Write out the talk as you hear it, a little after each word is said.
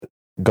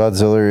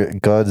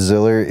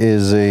Godzilla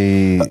is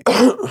a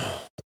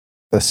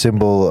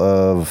symbol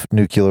of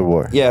nuclear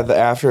war. Yeah, the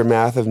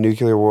aftermath of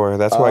nuclear war.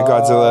 That's why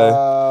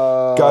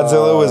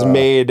Godzilla was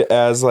made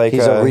as like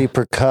he's a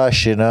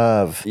repercussion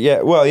of.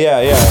 Yeah, well, yeah.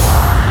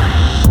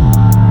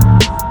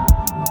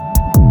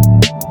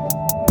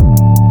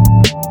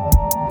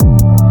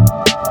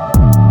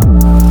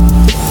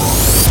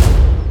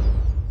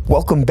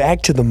 Welcome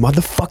back to the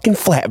motherfucking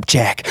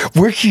Flapjack.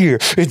 We're here.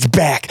 It's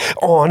back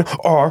on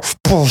our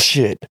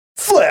bullshit.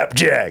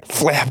 Flapjack.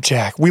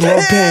 We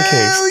love pancakes.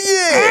 Hell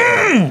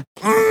yeah.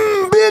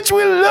 Bitch,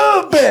 we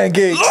love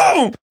pancakes.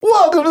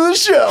 Welcome to the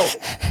show.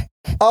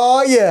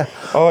 Oh yeah.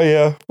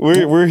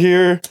 We're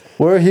here.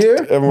 We're here.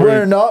 And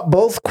we're not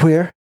both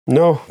queer.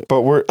 No,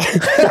 but we're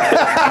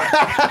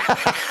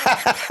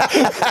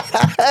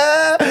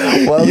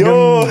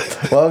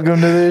welcome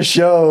to the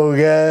show,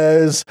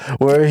 guys.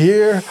 We're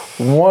here.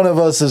 One of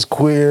us is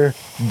queer.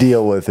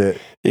 Deal with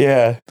it.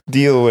 Yeah,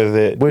 deal with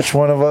it. Which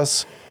one of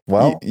us?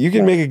 Well, you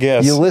can make a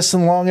guess. You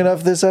listen long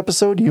enough this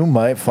episode, you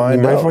might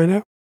find out.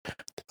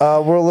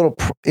 We're a little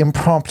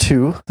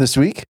impromptu this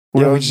week.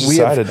 We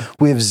decided.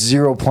 We have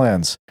zero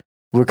plans.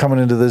 We're coming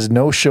into this,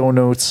 no show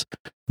notes,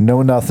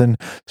 no nothing.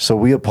 So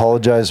we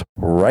apologize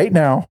right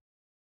now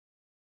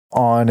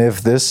on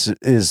if this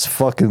is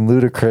fucking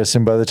ludicrous,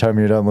 and by the time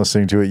you're done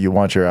listening to it, you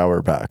want your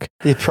hour back.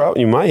 You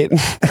might.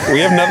 We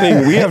have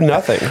nothing. We have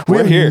nothing.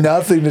 We're here.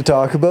 Nothing to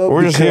talk about.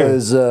 We're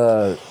because,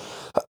 just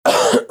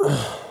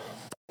here.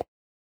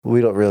 We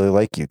don't really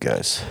like you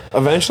guys.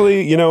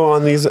 Eventually,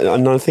 on these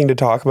nothing to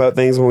talk about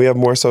things, when we have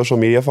more social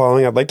media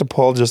following, I'd like to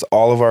pull just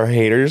all of our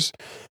haters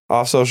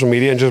off social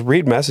media and just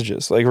read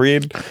messages.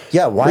 Read the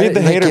hater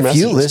messages. If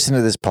you listen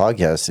to this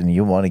podcast and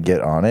you want to get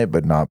on it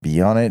but not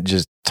be on it,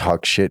 just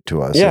talk shit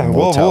to us. Yeah, and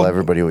we'll tell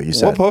everybody what you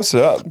said. We'll post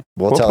it up.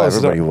 We'll tell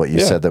everybody what you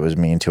said that was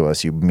mean to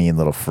us, you mean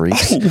little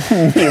freaks. You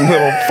mean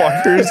little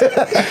fuckers.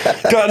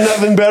 Got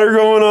nothing better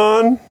going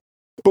on.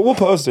 But we'll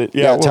post it.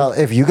 Yeah.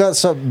 If you got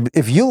something,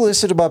 if you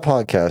listen to my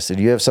podcast and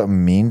you have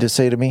something mean to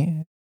say to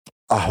me,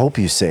 I hope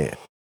you say it.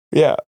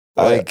 Yeah.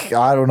 I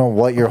don't know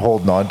what you're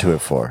holding on to it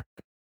for.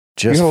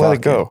 Just let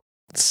it go.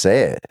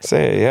 Say it.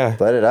 Say it, yeah.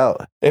 Let it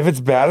out. If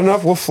it's bad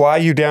enough, we'll fly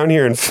you down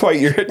here and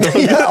fight your...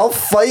 I'll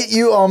fight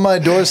you on my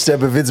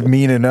doorstep if it's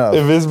mean enough.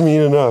 If it's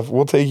mean enough,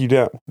 we'll take you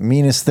down.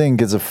 Meanest thing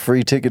gets a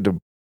free ticket to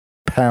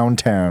Pound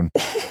Town.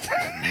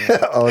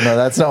 Oh, no,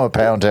 that's not what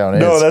Pound Town is.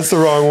 No, that's the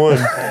wrong one.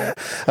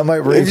 I might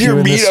rape you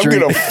in the street.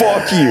 If you're mean, I'm going to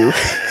fuck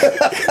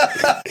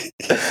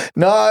you.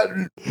 Not...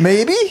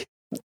 Maybe?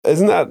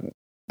 Isn't that...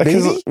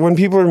 Because when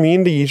people are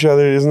mean to each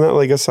other, isn't that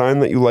like a sign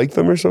that you like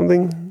them or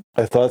something?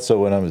 I thought so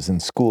when I was in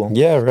school.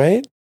 Yeah,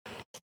 right?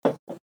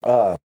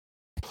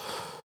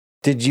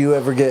 Did you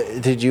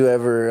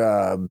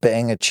ever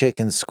bang a chick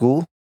in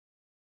school?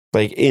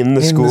 Like in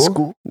the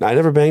school? I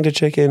never banged a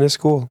chick in a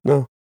school.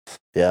 No.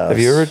 Yeah. Have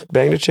you ever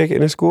banged a chick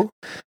in a school?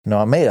 No,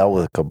 I made out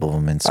with a couple of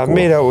them in school. I've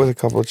made out with a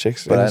couple of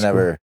chicks but I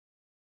never...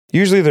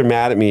 Usually they're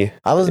mad at me.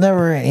 I was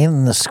never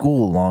in the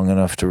school long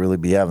enough to really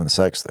be having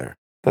sex there.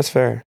 That's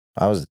fair.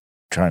 I was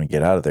trying to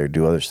get out of there,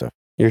 do other stuff.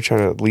 You're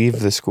trying to leave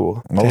the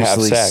school Mostly to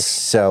have sex.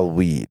 Sell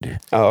weed.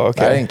 Oh,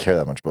 okay. I didn't care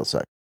that much about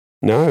sex.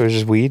 No, it was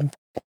just weed?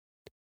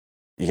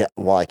 Yeah,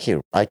 well, I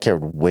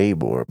cared way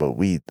more about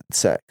weed than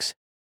sex.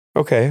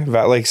 Okay,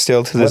 but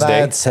still to this day? When I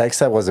had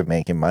sex, I wasn't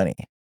making money.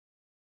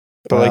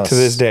 But to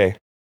this day?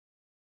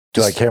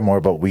 Do I care more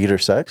about weed or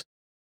sex?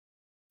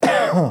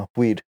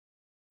 Weed.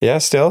 Yeah,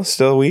 still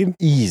weed?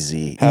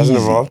 Easy. Hasn't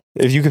evolved?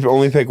 If you could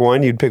only pick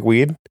one, you'd pick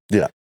weed?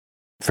 Yeah,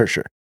 for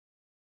sure.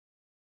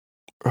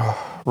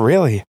 Oh,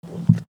 really?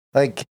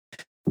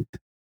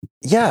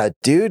 Yeah,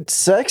 dude,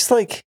 sex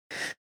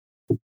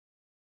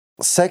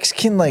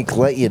can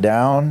let you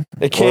down.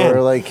 It can.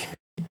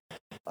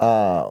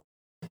 Or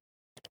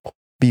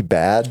be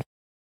bad.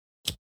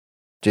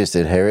 Just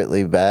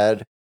inherently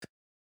bad.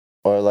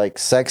 Or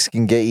sex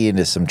can get you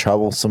into some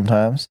trouble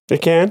sometimes.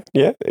 It can,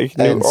 yeah.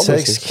 And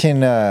sex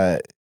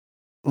can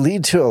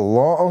lead to a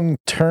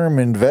long-term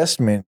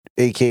investment,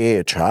 aka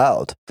a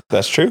child.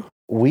 That's true.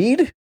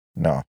 Weed?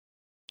 No.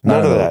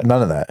 None of that.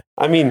 None of that.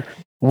 I mean...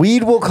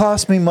 Weed will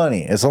cost me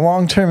money. It's a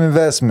long-term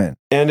investment.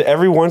 And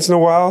every once in a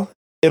while,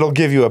 it'll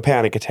give you a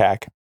panic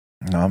attack.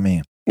 Not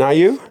me. Not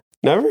you?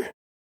 Never? I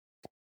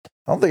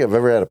don't think I've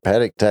ever had a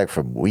panic attack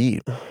from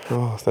weed.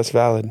 Oh, that's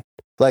valid.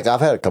 I've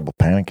had a couple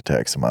panic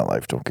attacks in my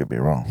life, don't get me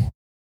wrong.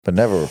 But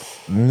never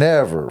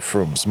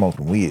from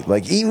smoking weed.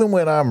 Even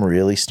when I'm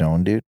really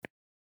stoned, dude,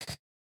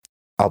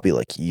 I'll be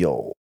like,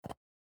 yo,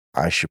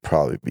 I should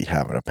probably be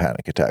having a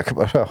panic attack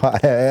about how I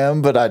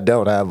am, but I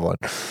don't have one.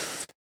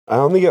 I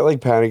only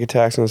get panic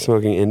attacks when I'm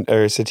smoking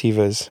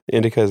sativas.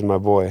 Indica's my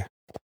boy.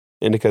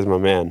 Indica's my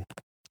man.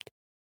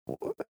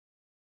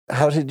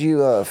 How did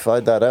you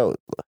find that out?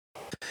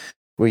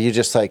 Were you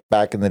just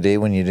back in the day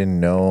when you didn't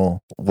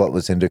know what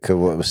was indica,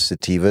 what was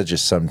sativa?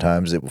 Just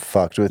sometimes it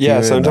fucked with you.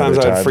 Yeah, sometimes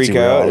I'd freak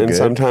out and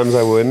sometimes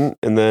I wouldn't.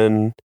 And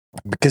then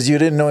Because you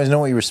didn't always know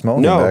what you were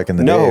smoking back in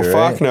the day, right? No,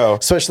 fuck no.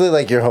 Especially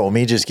like your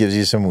homie just gives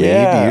you some weed.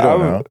 Yeah, you don't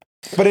know.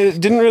 But it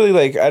didn't really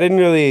like, I didn't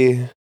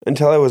really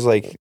until I was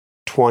like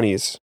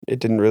 20s. It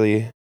didn't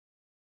really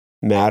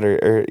matter.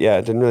 It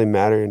didn't really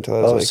matter until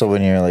I was like... so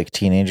when you're like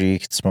teenager, you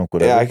could smoke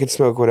whatever? Yeah, I could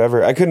smoke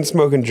whatever. I couldn't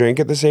smoke and drink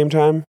at the same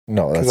time.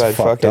 No, that's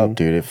fucked up,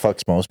 dude. It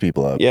fucks most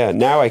people up. Yeah,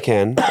 now I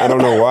can. I don't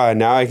know why.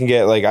 Now I can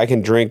get like, I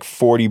can drink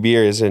 40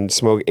 beers and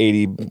smoke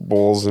 80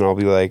 bowls and I'll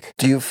be like...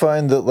 Do you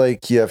find that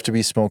like you have to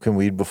be smoking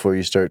weed before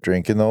you start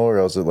drinking though, or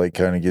else it like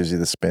kind of gives you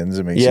the spins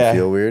and makes you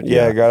feel weird?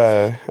 Yeah,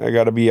 I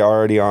gotta be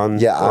already on the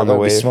wave. Yeah,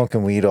 I'll be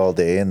smoking weed all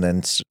day and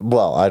then,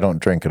 well, I don't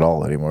drink at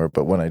all anymore,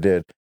 but when I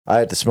did, I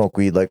had to smoke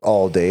weed like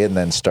all day and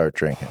then start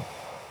drinking.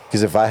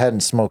 Because if I hadn't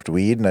smoked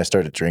weed and I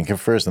started drinking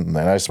first and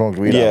then I smoked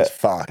weed, I was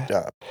fucked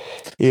up.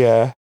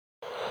 Yeah.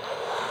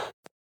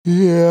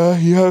 Yeah,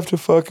 you have to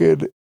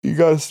fucking, you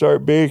gotta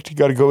start baked. You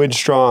gotta go in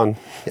strong.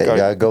 Yeah, you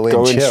gotta go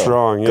in chill.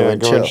 Strong. Yeah,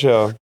 go in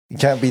chill. You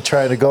can't be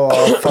trying to go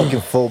all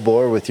fucking full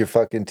bore with your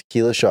fucking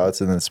tequila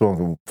shots and then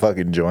smoking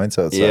fucking joints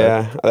outside.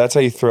 Yeah, that's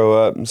how you throw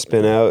up and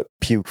spin out.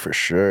 Puke for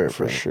sure.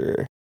 For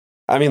sure.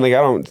 I mean, like,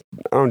 I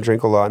don't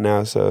drink a lot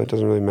now, so it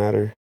doesn't really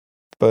matter.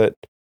 But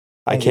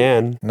I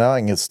can. Now I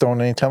can get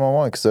stoned anytime I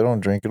want because I don't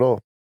drink at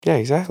all. Yeah,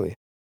 exactly.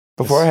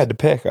 Before I had to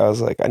pick, I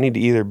was like, I need to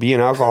either be an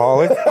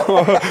alcoholic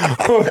or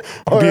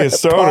be a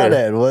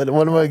stoner. What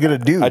am I going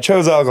to do? I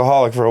chose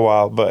alcoholic for a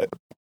while, but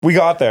we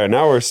got there.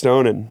 Now we're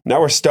stoning. Now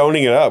we're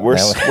stoning it up. We're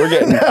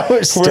getting... Now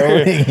we're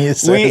stoning, he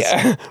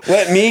says.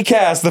 Let me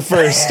cast the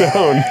first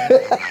stone.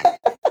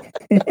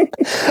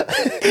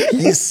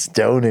 He's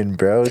stoning,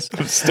 bros.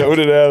 I'm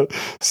stoning out.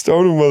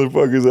 Stoning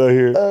motherfuckers out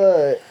here.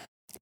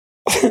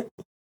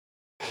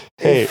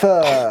 Hey.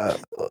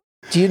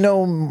 Do you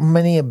know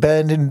many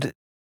abandoned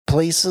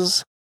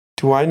places?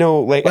 Do I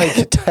know like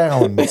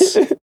towns?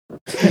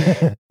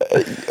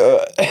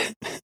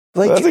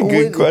 That's a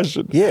good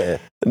question. Yeah.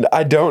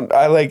 I don't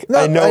think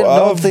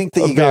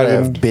that you gotta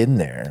have been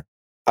there.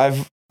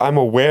 I'm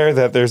aware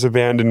that there's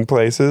abandoned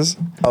places.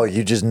 Oh,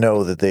 you just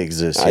know that they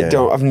exist.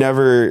 I've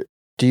never.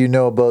 Do you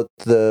know about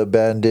the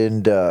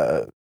abandoned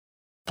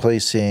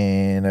place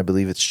in, I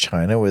believe it's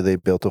China, where they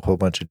built a whole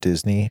bunch of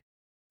Disney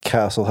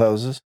castle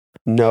houses?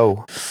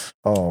 No.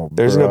 Oh,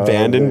 there's an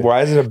abandoned.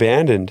 Why is it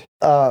abandoned?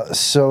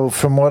 So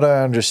from what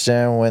I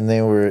understand,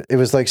 it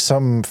was like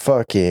some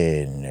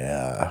fucking,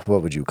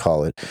 what would you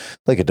call it?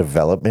 Like a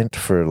development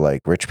for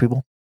like rich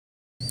people.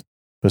 It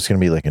was going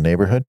to be like a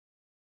neighborhood,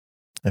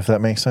 if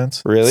that makes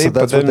sense. Really? So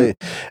that's and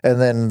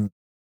then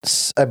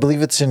I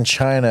believe it's in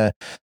China.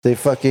 They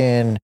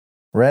fucking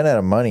ran out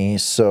of money,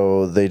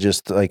 so they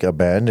just like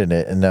abandoned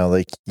it, and now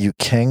like you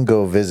can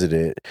go visit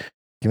it.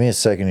 Give me a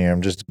second here.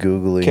 I'm just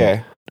Googling.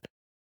 Okay.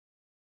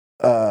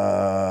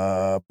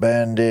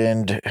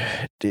 Abandoned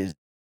Disney.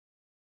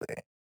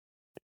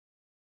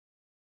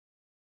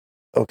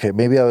 Okay,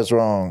 maybe I was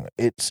wrong.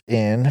 It's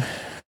in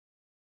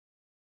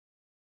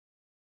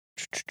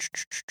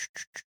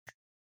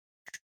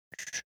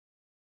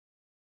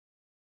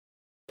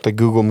the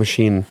Google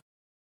machine.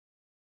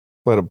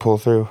 Let it pull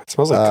through. It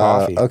smells like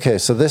coffee. Okay,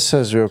 so this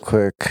says real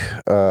quick,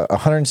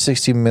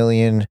 160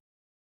 million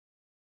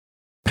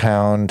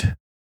pound,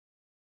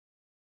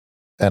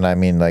 and I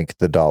mean like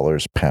the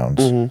dollars,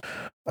 pounds.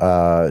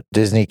 Mm-hmm.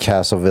 Disney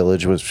Castle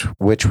Village,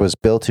 which was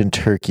built in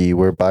Turkey,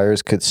 where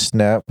buyers could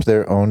snap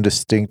their own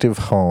distinctive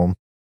home,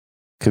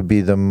 could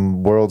be the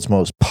world's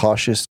most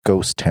poshest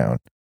ghost town.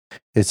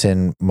 It's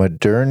in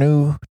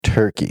Modernu,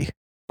 Turkey.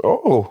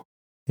 Oh.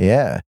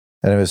 Yeah.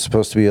 And it was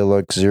supposed to be a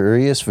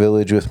luxurious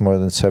village with more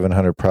than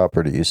 700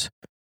 properties.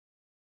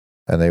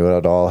 And they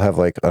would all have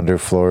like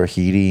underfloor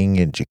heating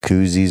and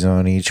jacuzzis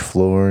on each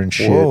floor and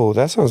shit. Whoa,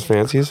 that sounds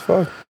fancy as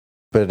fuck.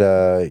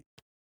 But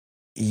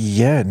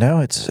yeah, now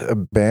it's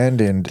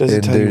abandoned.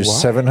 And there's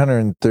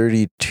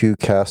 732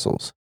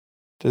 castles.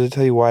 Does it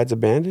tell you why it's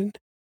abandoned?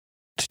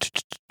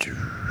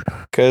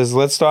 Because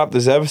let's stop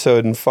this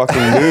episode and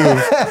fucking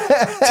move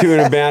to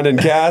an abandoned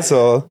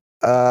castle.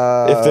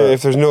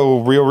 If there's no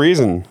real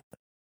reason.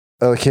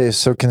 Okay,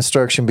 so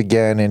construction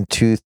began in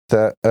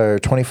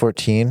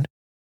 2014,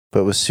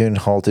 but was soon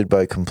halted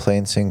by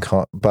complaints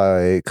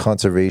by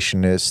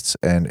conservationists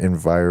and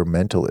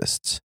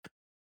environmentalists.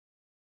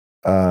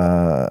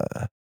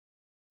 The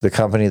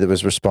company that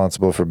was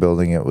responsible for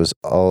building it was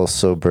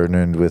also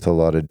burdened with a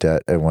lot of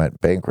debt and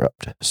went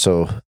bankrupt.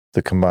 So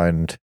the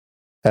combined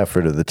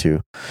effort of the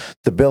two.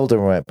 The builder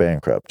went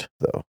bankrupt,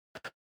 though.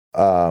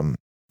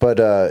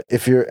 But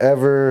if you're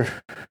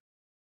ever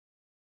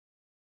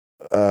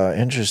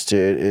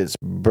interested, it's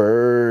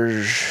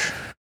Burj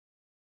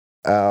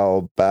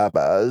Al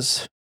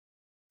Babas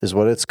is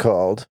what it's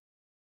called.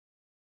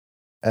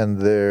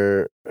 And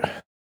there's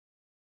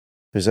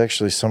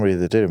actually somebody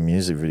that did a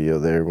music video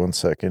there. 1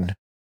 second.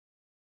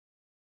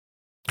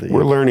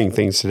 We're learning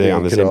things today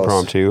on this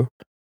impromptu.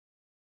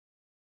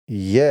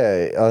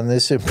 Yeah, on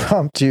this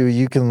impromptu,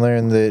 you can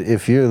learn that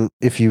if you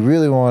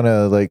really want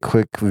a like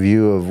quick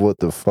view of what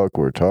the fuck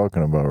we're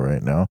talking about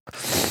right now,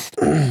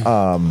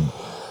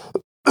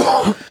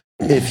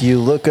 if you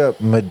look up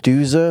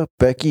Medusa,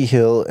 Becky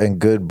Hill, and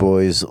Good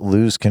Boys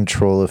Lose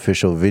Control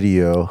official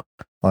video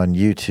on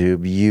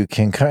YouTube, you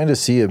can kind of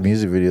see a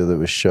music video that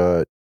was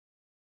shot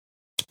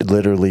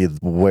literally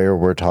where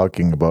we're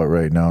talking about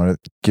right now. And it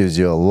gives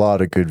you a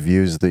lot of good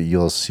views that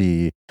you'll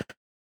see,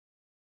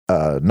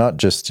 not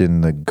just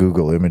in the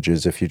Google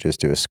images if you just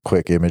do a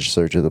quick image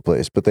search of the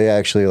place, but they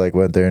actually like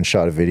went there and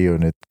shot a video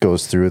and it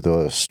goes through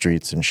the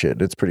streets and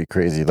shit. It's pretty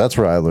crazy. That's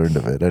where I learned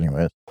of it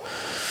anyways.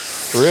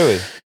 Really?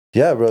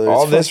 Yeah, brother.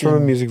 All this from a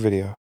music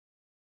video.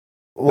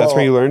 Well, that's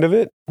where you learned of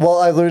it? Well,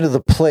 I learned of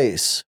the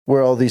place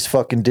where all these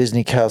fucking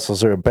Disney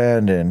castles are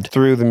abandoned.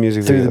 Through the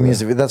music video. Through the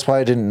music video. That's why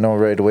I didn't know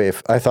right away.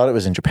 I thought it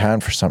was in Japan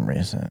for some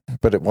reason,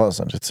 but it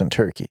wasn't. It's in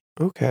Turkey.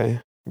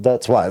 Okay.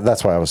 That's why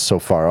I was so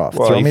far off.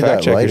 Well, Throw me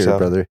that lighter,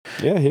 brother.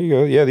 Yeah, here you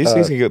go. Yeah, these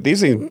things can go.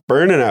 These things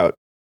burning out.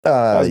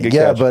 Yeah,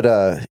 catch.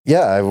 But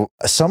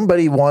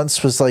somebody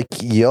once was like,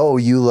 "Yo,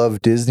 you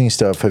love Disney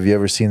stuff. Have you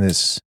ever seen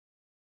this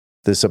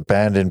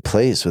abandoned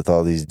place with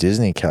all these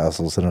Disney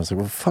castles?" And I was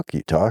like, "What the fuck are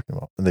you talking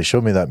about?" And they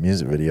showed me that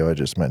music video I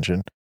just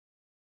mentioned,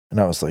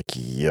 and I was like,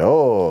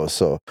 "Yo!"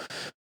 So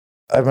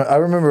I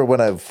remember when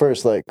I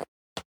first like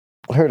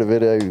heard of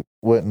it, I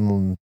went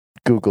and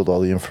Googled all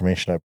the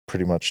information. I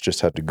pretty much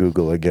just had to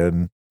Google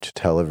again to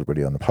tell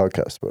everybody on the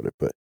podcast about it.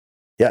 But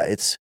yeah,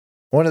 it's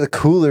one of the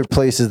cooler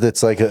places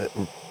that's like a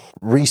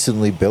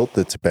recently built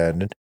that's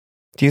abandoned.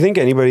 Do you think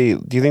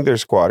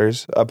there's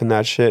squatters up in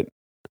that shit?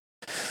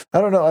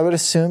 I don't know. I would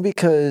assume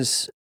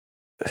because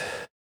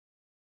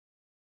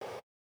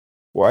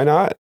why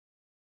not?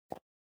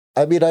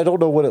 I mean, I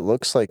don't know what it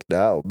looks like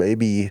now.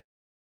 Maybe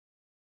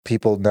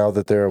people, now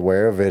that they're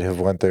aware of it, have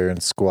went there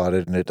and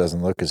squatted and it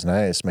doesn't look as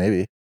nice.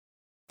 Maybe.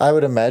 I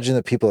would imagine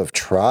that people have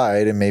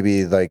tried and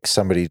maybe like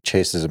somebody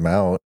chases them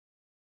out.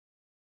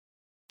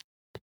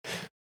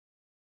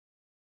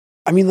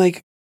 I mean,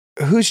 like,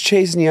 who's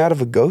chasing you out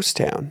of a ghost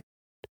town?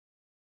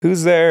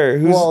 Who's there?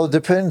 Well, it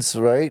depends,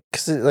 right?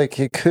 Because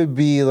it could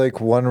be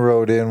like one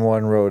road in,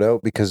 one road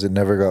out because it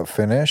never got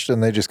finished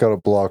and they just got to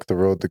block the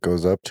road that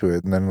goes up to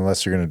it. And then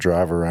unless you're going to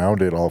drive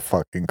around it all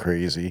fucking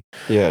crazy.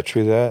 Yeah,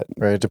 true that.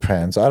 Right, it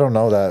depends. I don't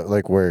know that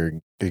like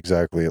where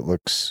exactly it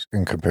looks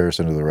in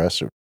comparison to the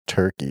rest of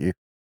Turkey.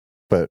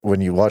 But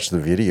when you watch the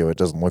video, it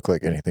doesn't look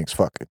like anything's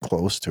fucking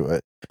close to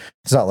it.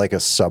 It's not like a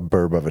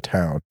suburb of a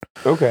town.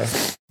 Okay.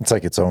 It's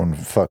like its own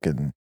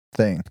fucking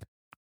thing.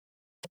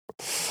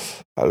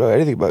 I don't know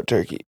anything about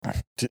turkey.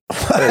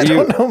 I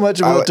don't know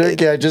much about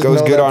turkey. I just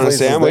goes know good that on a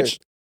sandwich.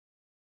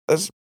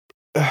 That's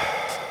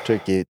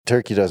turkey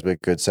does make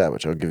good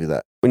sandwich. I'll give you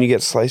that. When you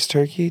get sliced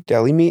turkey,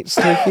 deli meats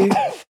turkey,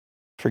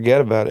 forget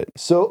about it.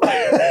 So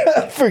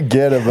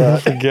forget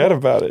about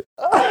it.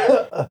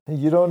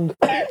 You don't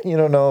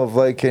know of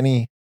like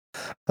any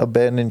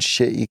abandoned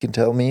shit you can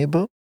tell me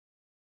about?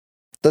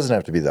 Doesn't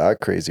have to be that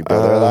crazy,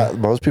 brother.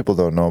 Most people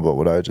don't know about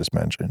what I just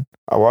mentioned.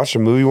 I watched a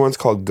movie once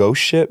called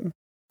Ghost Ship.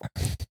 I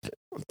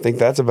think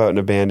that's about an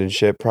abandoned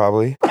ship,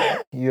 probably.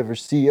 You ever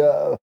see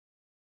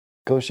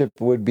Ghost Ship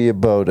would be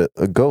about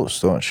a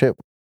ghost on a ship.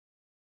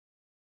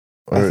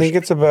 I think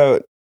it's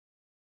about.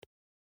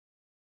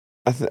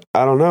 I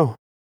don't know.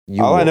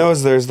 All I know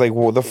is there's like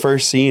the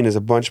first scene is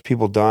a bunch of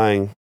people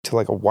dying to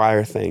like a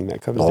wire thing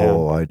that comes down.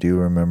 Oh, I do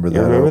remember that.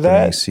 You remember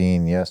that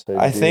scene? Yes,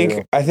 I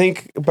think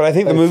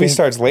the movie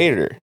starts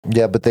later.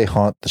 Yeah, but they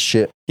haunt the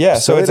ship. Yeah,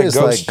 so it's a ghost.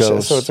 Like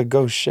ghosts. So it's a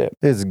ghost ship.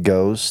 It's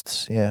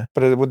ghosts. Yeah,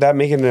 but would that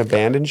make it an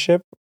abandoned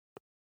ship?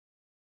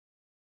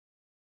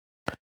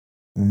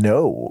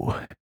 No,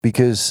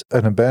 because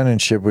an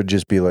abandoned ship would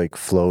just be like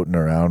floating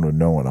around with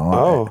no one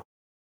on it.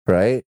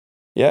 Right?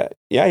 Yeah,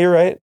 you're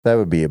right. That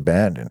would be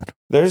abandoned.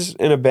 There's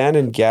an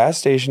abandoned gas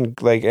station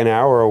like an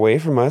hour away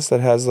from us that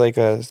has like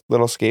a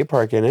little skate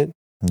park in it.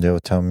 Yo,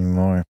 tell me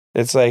more.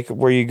 It's like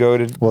where you go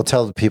to. Well,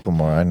 tell the people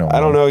more. I know. I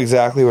don't know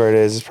exactly where it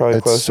is. It's probably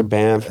close to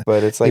Banff,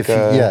 but it's like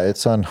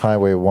it's on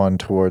Highway 1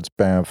 towards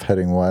Banff,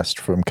 heading west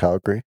from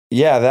Calgary.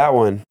 Yeah, that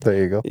one. There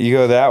you go. You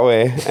go that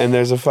way, and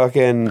there's a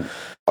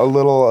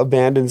little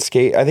abandoned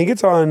skate. I think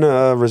it's on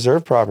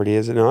reserve property,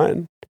 is it not?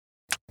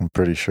 I'm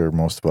pretty sure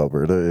most of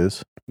Alberta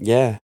is.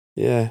 Yeah.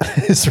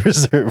 It's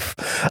reserve.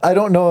 I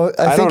don't know.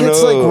 I think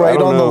it's like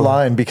right on the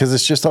line because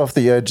it's just off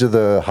the edge of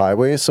the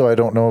highway. So I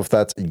don't know if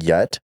that's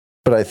yet,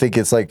 but I think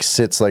it's like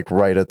sits like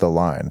right at the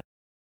line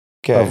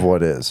of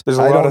what is. There's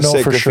a lot of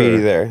sick graffiti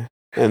there,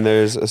 and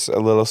there's a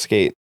little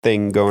skate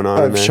thing going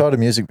on. I've shot a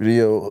music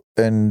video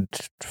and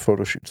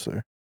photo shoots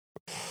there.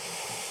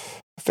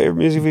 Favorite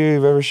music video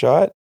you've ever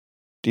shot?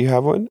 Do you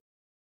have one?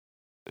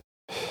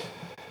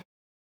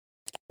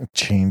 It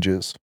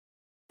changes.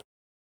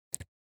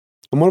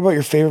 And what about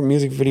your favorite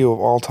music video of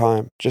all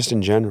time, just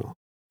in general?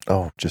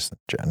 Oh, just in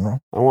general?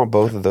 I want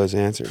both of those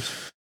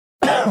answers.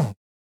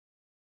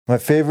 My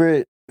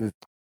favorite...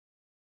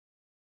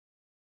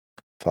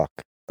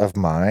 of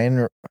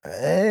mine?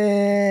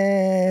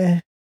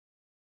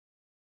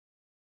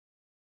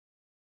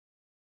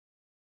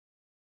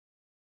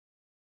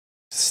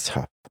 It's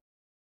tough.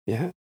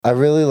 Yeah? I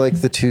really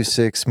like the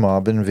 2-6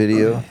 Mobbin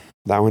video.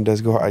 That one does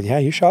go hard. Yeah,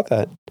 you shot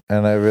that.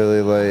 And I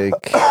really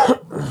like...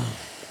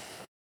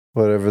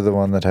 whatever the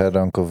one that had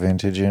Uncle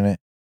Vintage in it.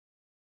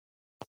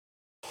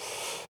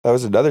 That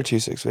was another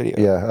 2-6 video.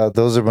 Yeah,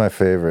 those are my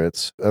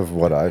favorites of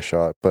what I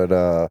shot.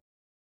 But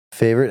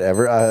favorite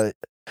ever,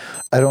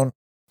 I don't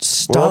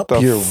stop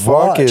your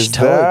fuck watch.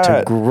 Tell it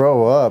to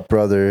grow up,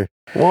 brother.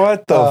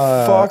 What the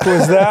fuck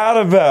was that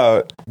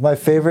about? My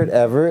favorite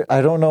ever.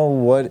 I don't know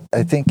what.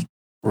 I think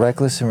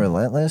Reckless and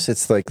Relentless.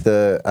 It's like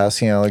the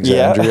Asking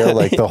Alexandria,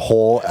 like the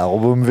whole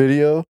album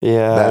video.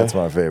 Yeah. That's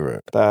my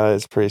favorite. That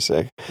is pretty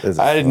sick.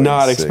 I did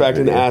not expect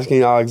an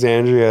Asking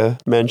Alexandria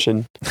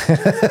mention.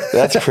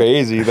 That's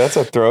crazy. That's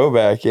a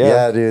throwback. Yeah.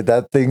 Yeah, dude.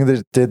 That thing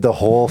that did the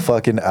whole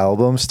fucking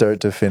album start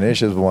to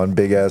finish is one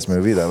big ass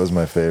movie. That was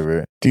my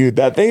favorite. Dude,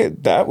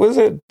 that was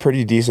a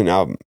pretty decent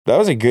album. That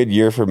was a good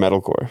year for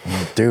metalcore.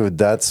 Dude,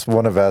 that's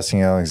one of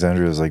Asking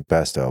Alexandria's like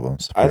best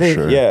albums. I think,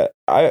 sure. Yeah.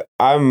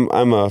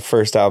 I'm a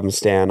first album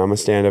stan. I'm a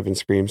stand up and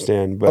scream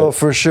stan. But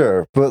for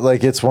sure. But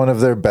like it's one of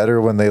their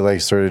better when they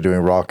like started doing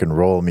rock and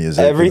roll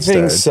music.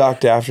 Everything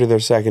sucked after their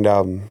second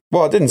album.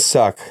 Well, it didn't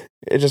suck.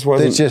 It just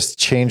wasn't. They just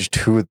changed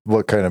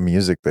what kind of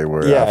music they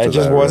were. Yeah, after it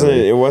just that, wasn't.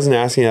 Really. It wasn't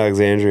Asking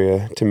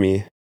Alexandria to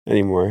me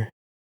anymore.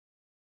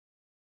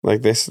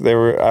 Like they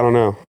were. I don't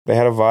know. They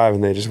had a vibe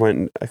and they just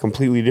went a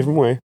completely different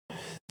way.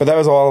 But that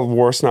was all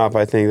War Snop.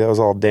 I think that was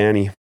all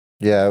Danny.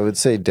 Yeah, I would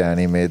say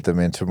Danny made them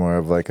into more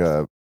of like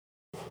a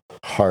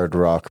hard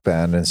rock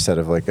band instead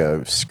of like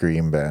a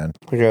scream band,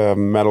 like a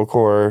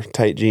metalcore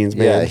tight jeans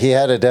band. Yeah, he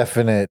had a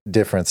definite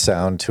different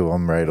sound to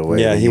him right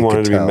away. Yeah, he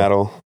wanted to be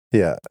metal.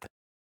 Yeah.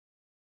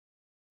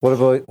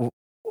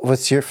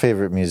 What's your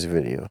favorite music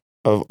video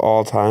of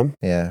all time?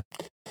 Yeah,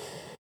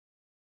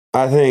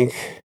 I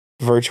think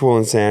Virtual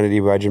Insanity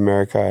by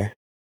Jamiroquai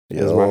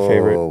is my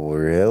favorite. Oh,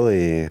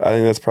 really? I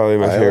think that's probably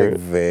my favorite. I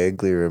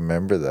vaguely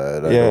remember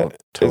that. I don't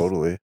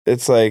totally.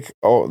 It's like,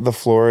 the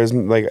floor is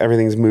like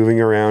everything's moving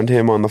around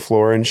him on the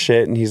floor and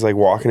shit, and he's like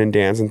walking and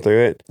dancing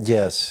through it.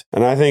 Yes.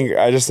 And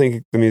I just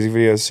think the music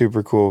video is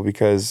super cool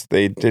because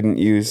they didn't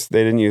use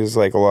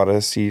like a lot of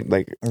effects.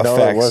 No,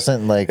 it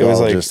wasn't like it was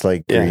like, just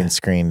like green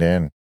screened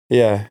in.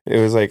 Yeah, it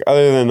was like,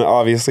 other than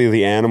obviously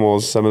the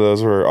animals, some of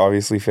those were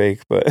obviously fake,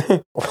 but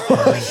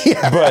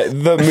yeah. But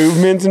the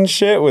movement and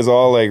shit was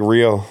all like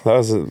real. That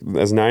was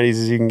as 90s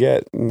as you can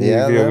get.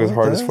 Yeah, the video was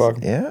hard as fuck.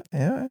 Yeah,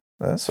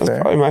 that's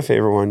fair. Probably my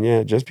favorite one.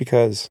 Yeah, just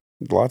because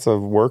lots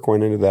of work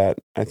went into that.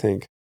 I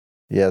think.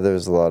 Yeah,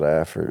 there's a lot of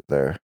effort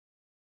there.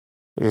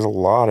 There's a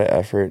lot of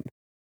effort.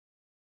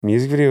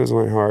 Music videos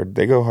went hard.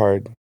 They go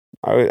hard.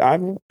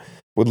 I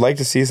would like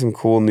to see some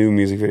cool new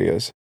music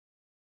videos.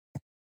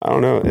 I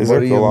don't know.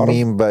 What do you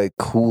mean by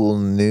cool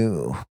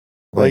new?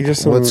 Like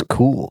just what's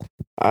cool?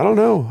 I don't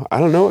know. I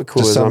don't know what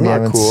cool just is. Something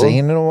I'm you not cool.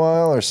 Seen in a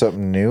while, or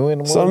something new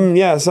in a while.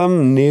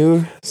 Something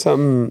new,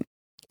 some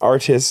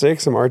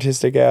artistic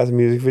ass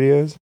music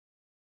videos,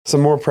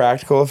 some more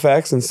practical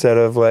effects instead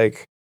of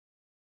like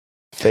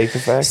fake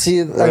effects.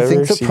 See, I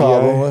think the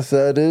problem with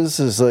that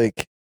is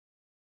like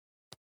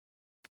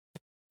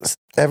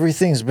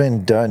everything's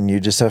been done. You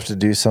just have to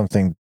do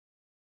something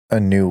a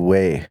new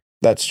way.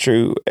 That's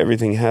true.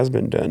 Everything has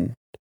been done.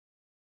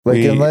 Like,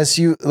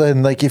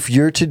 if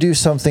you're to do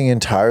something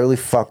entirely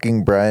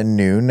fucking brand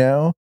new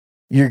now,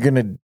 you're going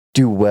to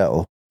do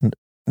well,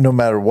 no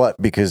matter what,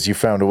 because you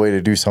found a way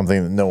to do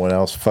something that no one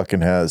else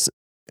fucking has,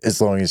 as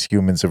long as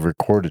humans have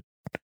recorded.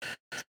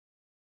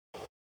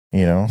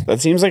 You know? That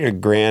seems like a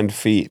grand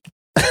feat.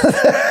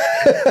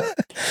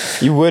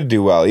 You would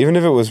do well, even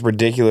if it was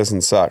ridiculous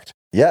and sucked.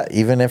 Yeah,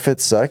 even if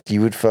it sucked,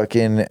 you would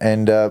fucking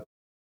end up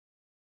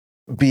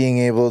being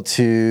able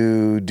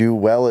to do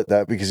well at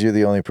that because you're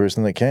the only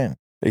person that can.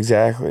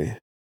 Exactly.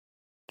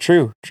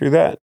 True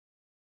that.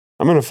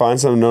 I'm going to find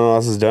something no one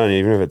else has done,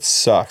 even if it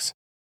sucks.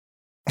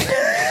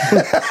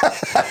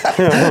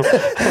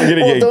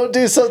 Don't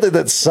do something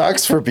that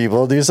sucks for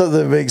people. Do something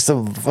that makes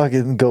them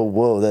fucking go,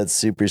 whoa, that's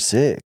super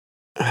sick.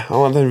 I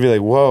want them to be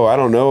like, whoa, I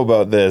don't know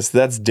about this.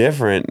 That's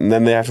different. And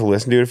then they have to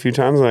listen to it a few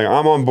times. Like,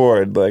 I'm on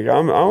board. Like,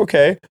 I'm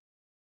okay.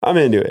 I'm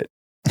into it.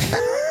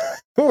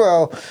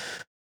 Well,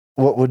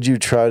 what would you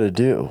try to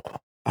do?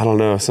 I don't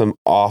know. Some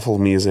awful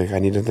music. I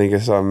need to think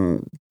of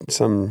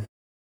something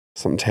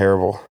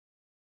terrible.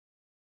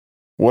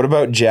 What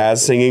about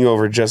jazz singing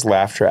over just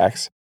laugh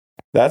tracks?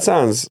 That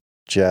sounds...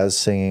 Jazz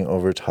singing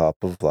over top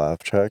of laugh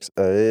tracks?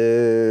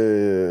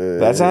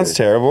 That sounds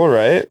terrible,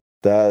 right?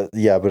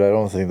 Yeah, but I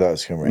don't think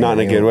that's going to... Not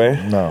in a good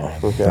way? No,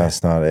 okay.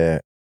 That's not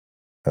it.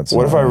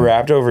 What if I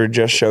rapped over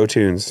just show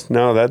tunes?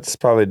 No, that's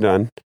probably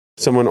done.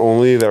 Someone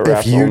only that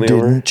raps only over. If you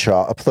didn't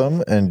chop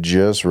them and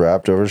just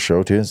rapped over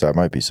show tunes, that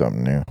might be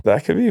something new.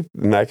 That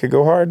could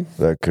go hard.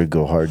 That could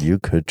go hard. You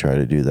could try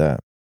to do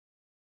that.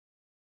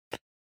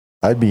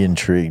 I'd be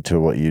intrigued to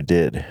what you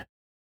did.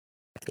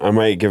 I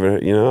might give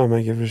it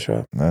a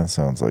shot. That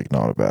sounds like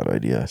not a bad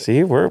idea.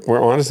 See, we're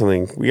onto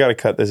something. We got to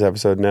cut this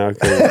episode now.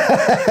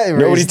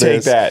 Nobody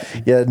take that.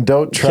 Yeah,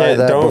 don't try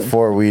that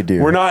before we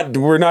do. We're going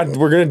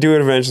to do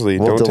it eventually.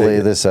 We'll delay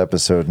this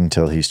episode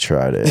until he's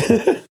tried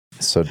it.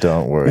 So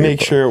don't worry. Make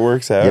sure it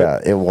works out. Yeah,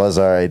 it was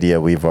our idea.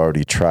 We've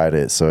already tried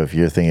it. So if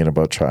you're thinking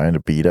about trying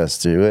to beat us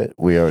to it,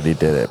 we already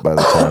did it by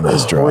the time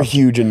this dropped. We're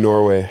huge in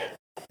Norway.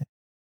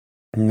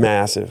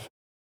 Massive.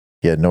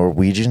 Yeah,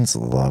 Norwegians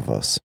love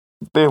us.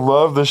 They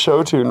love the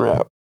show tune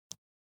rap.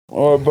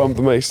 Oh, I bumped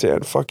the mic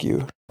stand. Fuck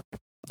you.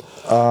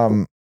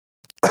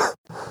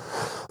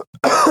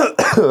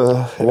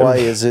 Why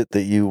is it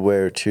that you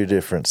wear 2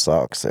 different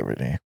socks every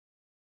day?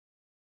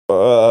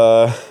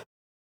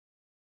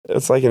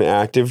 It's like an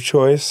active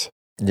choice.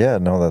 Yeah,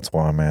 no, that's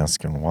why I'm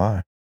asking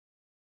why.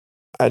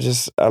 I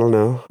don't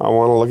know. I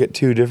want to look at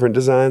 2 different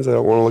designs. I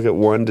don't want to look at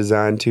one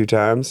design 2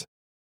 times.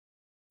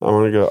 I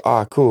want to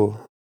go,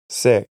 cool,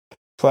 sick.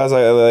 Plus,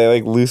 I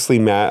like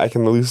loosely I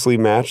can loosely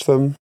match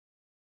them.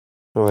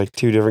 Or like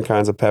 2 different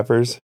kinds of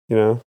peppers, you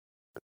know?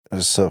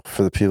 So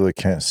for the people that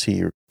can't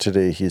see,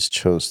 today he's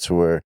chose to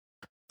wear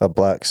a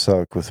black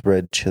sock with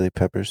red chili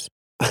peppers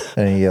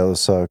and a yellow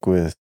sock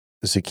with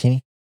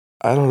zucchini.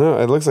 I don't know.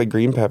 It looks like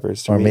green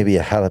peppers to me. Or maybe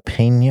a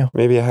jalapeno.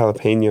 Maybe a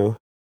jalapeno.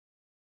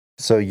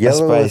 So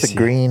yellow with a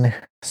green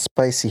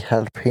spicy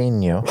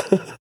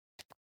jalapeno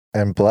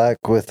and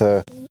black with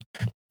a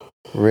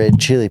red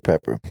chili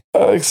pepper.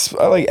 I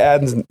like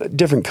adding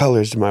different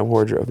colors to my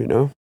wardrobe, you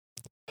know?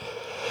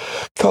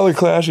 Color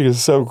clashing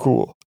is so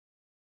cool.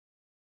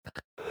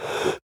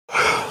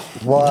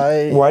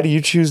 Why? Why do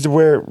you choose to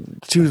wear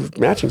 2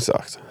 matching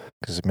socks?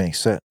 Because it makes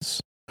sense.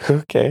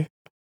 Okay.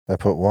 I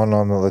put one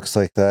on that looks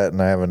like that,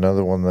 and I have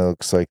another one that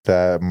looks like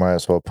that. Might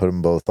as well put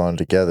them both on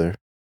together.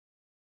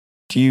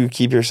 Do you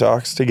keep your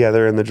socks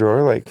together in the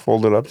drawer, like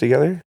folded up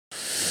together?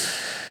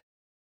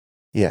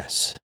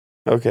 Yes.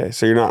 Okay,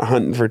 so you're not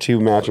hunting for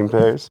 2 matching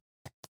pairs?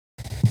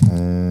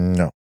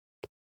 No.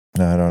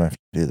 No, I don't have to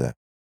do that.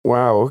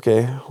 Wow,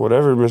 okay.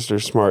 Whatever,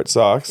 Mr. Smart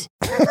Socks.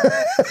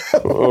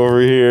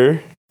 Over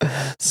here.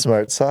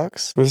 Smart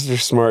Socks? Mr.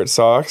 Smart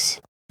Socks.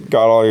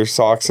 Got all your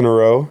socks in a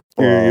row.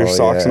 Your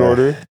socks in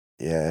order.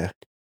 Yeah.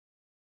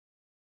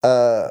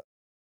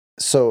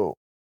 So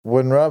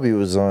when Robbie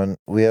was on,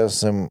 we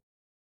asked him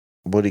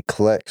what he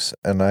collects,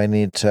 and I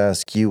need to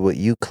ask you what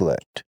you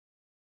collect.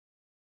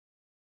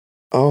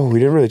 Oh, we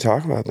didn't really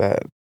talk about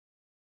that,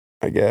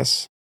 I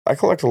guess. I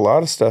collect a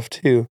lot of stuff,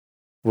 too.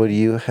 What do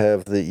you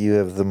have that you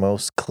have the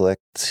most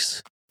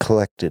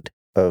collected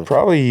of?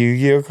 Probably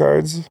Yu-Gi-Oh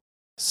cards.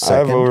 Second? I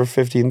have over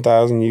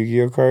 15,000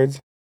 Yu-Gi-Oh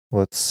cards.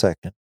 What's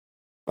second?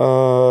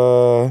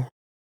 Other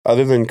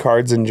than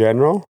cards in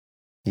general?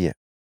 Yeah.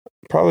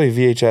 Probably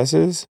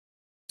VHSs.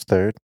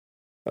 Third?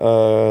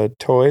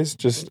 Toys,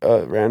 just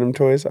random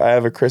toys. I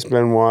have a Chris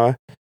Benoit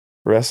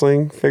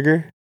wrestling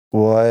figure.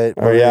 What?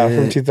 Oh, yeah,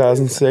 from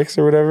 2006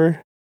 or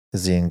whatever.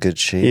 Is he in good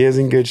shape? He is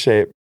in good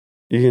shape.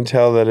 You can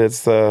tell that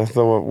it's the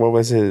what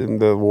was it,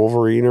 the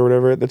Wolverine or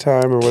whatever at the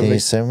time. Or can you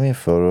send me a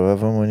photo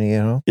of him when you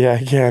get home? Yeah,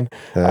 I can.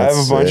 That's I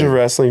have a bunch of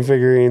wrestling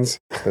figurines.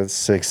 That's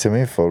sick. Send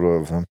me a photo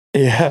of them.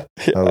 Yeah.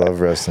 I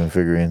love wrestling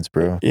figurines,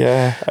 bro.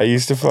 Yeah, I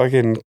used to go hard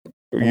in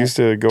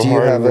wrestling. Do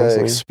you have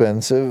an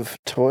expensive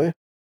toy?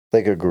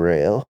 Like a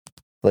Grail?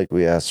 Like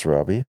we asked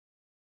Robbie?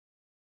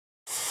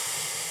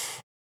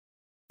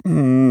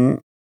 I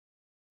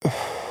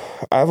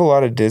have a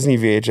lot of Disney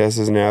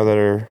VHSs now that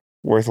are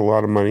worth a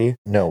lot of money.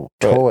 No,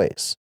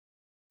 toys.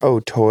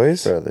 Oh,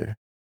 toys? Brother.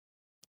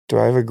 Do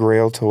I have a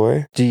Grail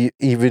toy? Do you,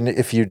 even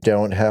if you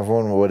don't have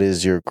one, what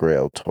is your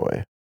Grail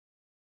toy?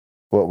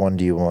 What one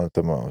do you want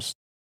the most?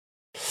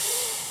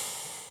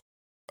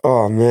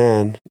 Oh,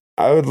 man.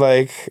 I would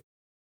like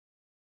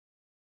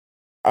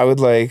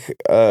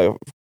a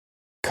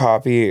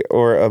copy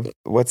or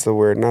what's the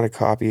word? Not a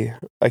copy.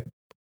 Like,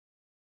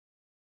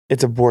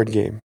 it's a board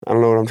game. I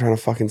don't know what I'm trying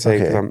to fucking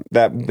say. Okay.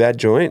 That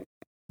joint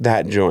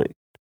got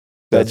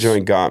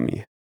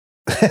me.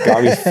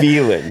 Got me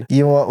feeling.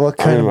 You want what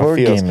kind of board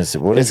game is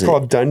it? It's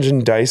called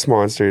Dungeon Dice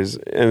Monsters,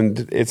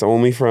 and it's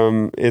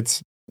from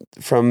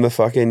the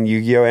fucking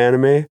Yu-Gi-Oh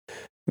anime.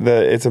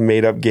 It's a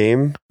made up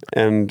game,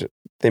 and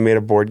they made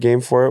a board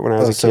game for it when I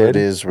was a kid. So it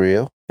is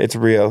real? It's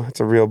real. It's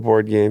a real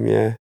board game,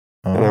 yeah.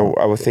 Oh. And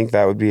I would think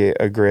that would be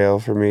a Grail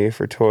for me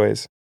for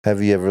toys.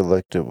 Have you ever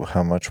looked at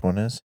how much one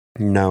is?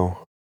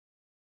 No.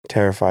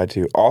 Terrified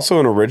to. Also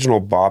an original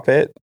Bop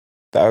It.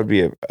 That would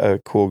be a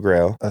cool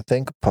Grail. I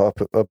think a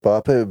Bop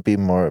It would be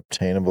more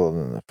obtainable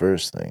than the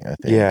first thing, I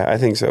think. Yeah, I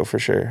think so for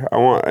sure. I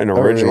want an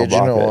original Bop It.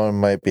 The original one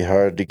might be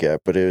hard to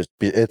get, but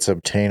it's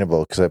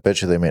obtainable because I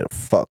bet you they made a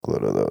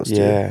fuckload of those,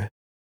 yeah. Too.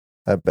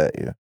 I bet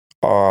you.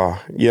 Oh,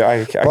 yeah,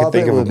 I can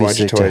think of a bunch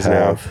of toys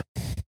now.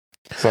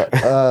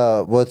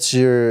 So, what's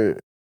your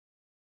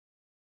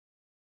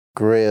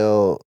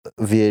Grail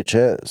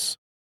VHS?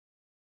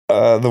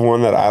 The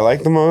one that I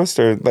like the most,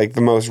 or like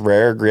the most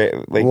rare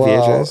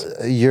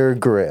VHS? Your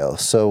Grail.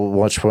 So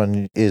which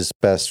one is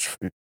best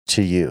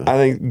to you? I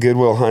think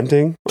Goodwill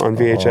Hunting on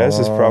VHS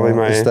is probably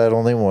my... Is that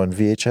only one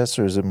VHS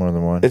or is it more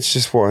than one? It's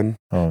just one.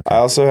 Oh, okay. I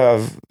also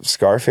have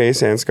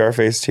Scarface and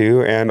Scarface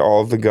 2 and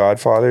all of the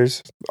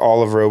Godfathers,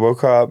 all of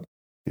RoboCop.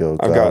 Yo,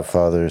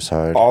 Godfather's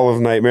hard. All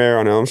of Nightmare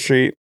on Elm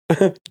Street.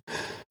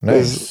 Nice.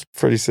 It's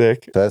pretty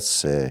sick. That's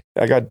sick.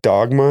 I got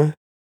Dogma.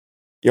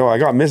 Yo, I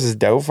got Mrs.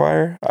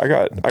 Doubtfire. I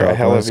got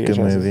hella VHSs. Good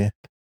movie.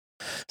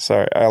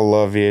 Sorry, I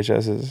love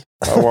VHSs.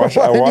 I watch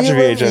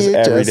VHS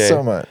every day.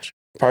 So much.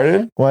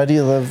 Pardon? Why do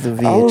you love the VHS?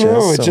 I don't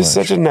know. It's so just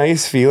much? Such a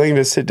nice feeling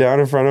to sit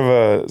down in front of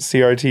a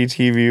CRT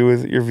TV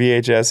with your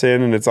VHS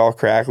in, and it's all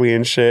crackly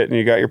and shit, and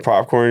you got your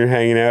popcorn, you're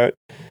hanging out.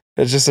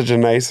 It's just such a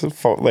nice,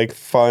 like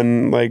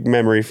fun, like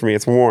memory for me.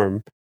 It's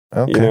warm.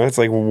 Okay. You know, it's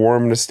like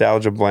warm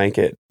nostalgia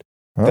blanket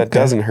that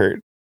doesn't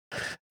hurt.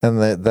 And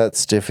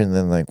that's different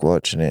than like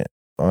watching it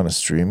on a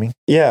streaming.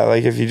 Yeah,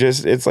 like if you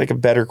just, it's like a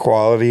better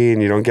quality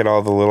and you don't get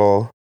all the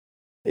little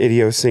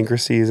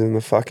idiosyncrasies in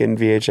the fucking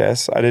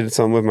VHS. I did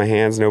something with my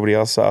hands nobody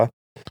else saw.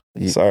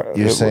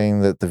 You're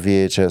saying that the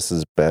VHS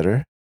is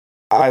better?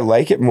 I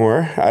like it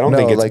more. I don't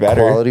think it's like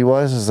better. Quality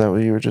wise, is that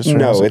what you were just trying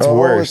to say? No, it's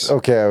worse.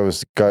 Okay,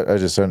 I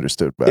just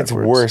understood backwards. It's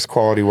worse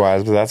quality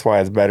wise, but that's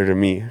why it's better to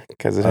me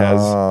because it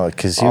has.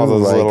 Because you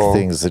like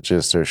things that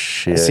just are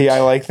shit. See,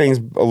 I like things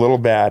a little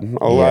bad.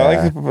 I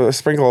like to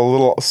sprinkle a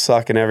little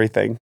suck in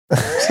everything.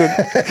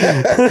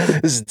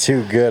 This is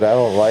too good. I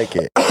don't like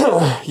it.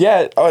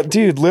 Yeah,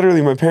 dude,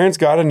 literally, my parents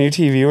got a new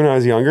TV when I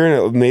was younger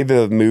and it made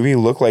the movie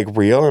look like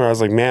real. And I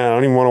was like, man, I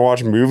don't even want to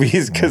watch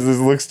movies because this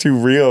looks too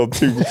real.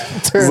 Turn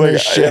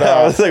this shit off.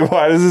 I was like,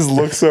 why does this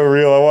look so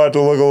real? I want it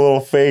to look a little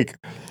fake.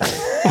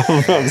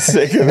 I'm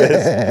sick of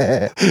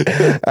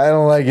this. I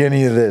don't like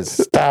any of this.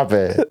 Stop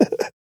it.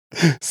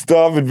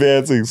 Stop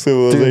advancing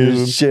civilization. Turn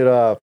this shit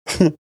off.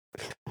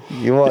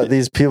 You want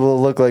these people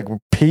to look like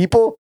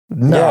people?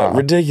 No, yeah,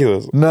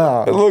 ridiculous.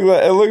 No, it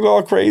looked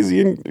all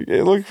crazy and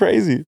it looked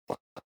crazy.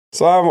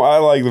 So I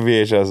like the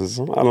VHSs.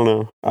 I don't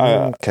know.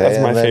 That's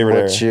my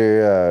favorite. What's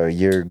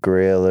your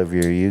grail of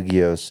your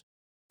Yu-Gi-Ohs?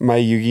 My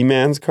Yu-Gi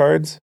Man's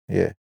cards.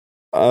 Yeah.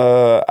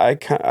 I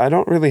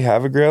don't really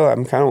have a grail.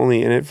 I'm kind of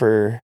only in it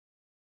for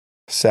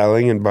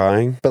selling and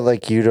buying. But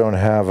like, you don't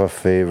have a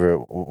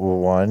favorite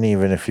one,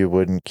 even if you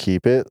wouldn't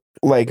keep it.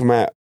 Like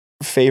my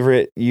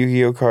favorite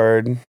Yu-Gi-Oh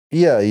card.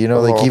 Yeah,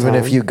 like even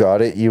if you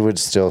got it, you would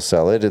still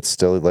sell it. It's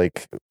still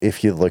like,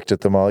 if you looked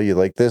at them all, you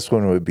like, this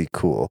one would be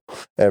cool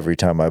every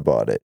time I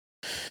bought it.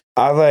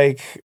 Or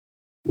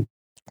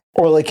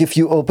like if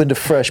you opened a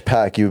fresh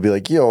pack, you would be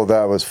like, yo,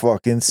 that was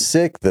fucking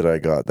sick that I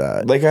got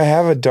that. Like I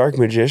have a Dark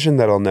Magician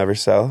that I'll never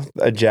sell.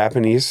 A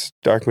Japanese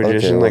Dark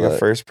Magician, a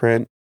first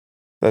print.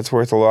 That's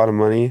worth a lot of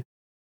money.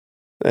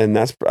 And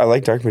I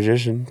like Dark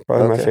Magician.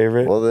 Probably my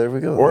favorite. Well, there we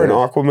go. Or an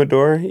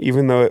Aquamador,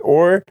 even though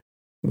or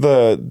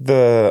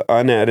the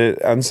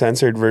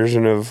uncensored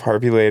version of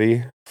Harpy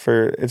Lady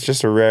it's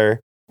just a rare.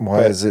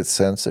 Why is it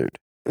censored?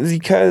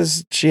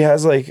 Because she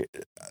has like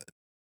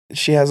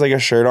a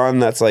shirt on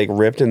that's like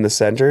ripped in the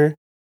center.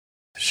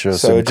 Shows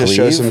some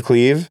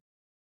cleave,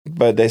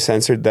 but they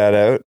censored that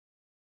out.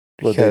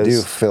 What they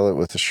do, fill it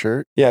with a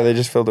shirt? Yeah, they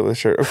just filled it with a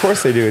shirt. Of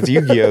course they do. It's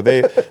Yu-Gi-Oh!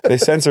 They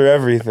censor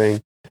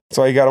everything.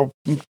 So I gotta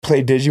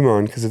play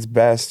Digimon because it's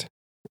best.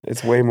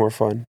 It's way more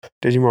fun.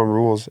 Digimon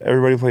rules.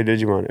 Everybody play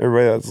Digimon.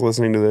 Everybody that's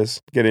listening to this,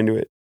 get into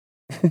it.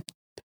 It's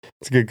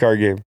a good card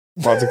game.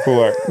 Lots of cool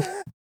art.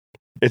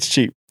 It's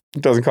cheap.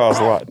 It doesn't cost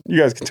a lot.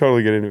 You guys can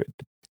totally get into it.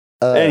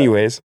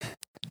 Anyways.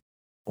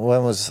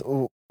 When was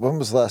the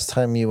last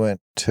time you went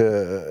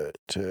to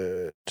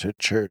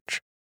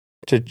church?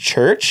 To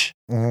church?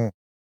 Mm-hmm.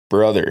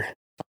 Brother.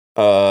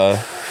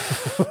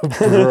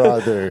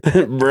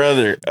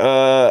 Brother.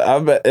 I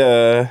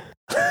bet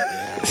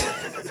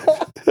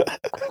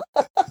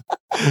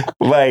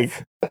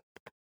like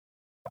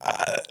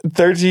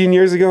 13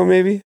 years ago,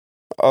 maybe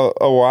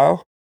a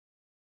while.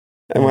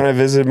 And when I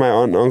visited my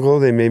aunt and uncle,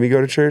 they made me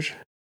go to church.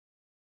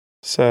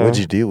 So what'd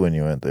you do when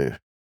you went there?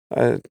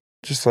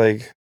 Just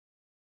like,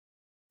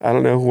 I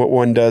don't know what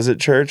one does at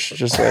church.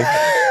 Just like,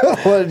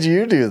 what did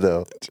you do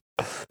though?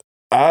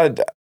 I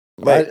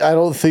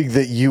don't think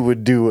that you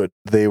would do what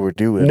they were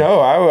doing. No,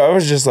 I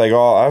was just like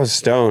I was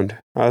stoned.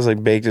 I was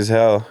like baked as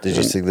hell. Did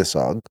you sing the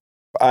song?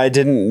 I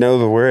didn't know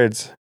the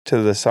words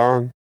to the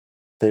song.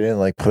 They didn't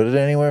like put it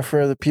anywhere for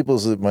other people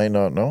that might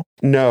not know?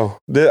 No.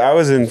 I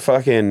was in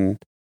fucking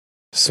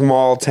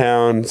small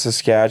town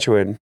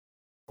Saskatchewan.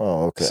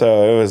 Oh, okay.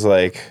 So it was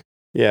like,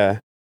 yeah,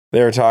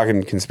 they were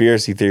talking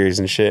conspiracy theories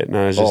and shit, and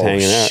I was just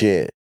hanging out.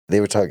 Shit.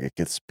 They were talking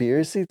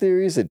conspiracy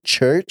theories at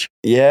church?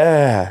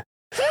 Yeah.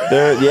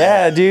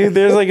 Yeah, dude.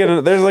 There's like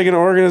an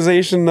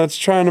organization that's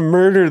trying to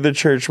murder the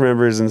church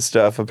members and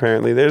stuff.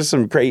 Apparently, there's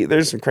some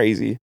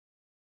crazy.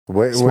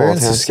 Where in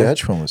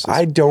Saskatchewan was this?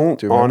 I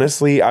don't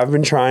honestly. I've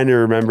been trying to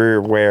remember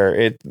where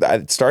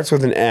it starts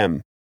with an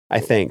M, I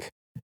think,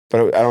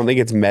 but I don't think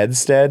it's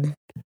Medstead.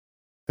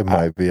 It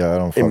might be. I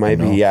don't. It might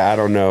be. Yeah, I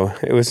don't know.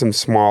 It was some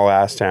small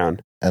ass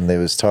town, and they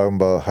was talking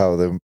about how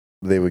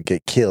they would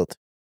get killed.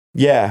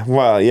 Yeah.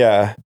 Well.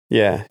 Yeah.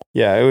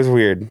 It was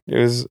weird. It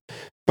was.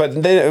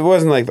 But it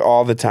wasn't like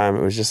all the time.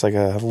 It was just like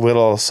a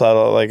little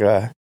subtle, like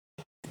a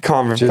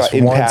conversation.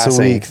 Just once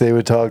a week they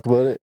would talk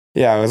about it?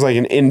 Yeah, it was like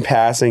an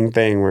in-passing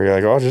thing where you're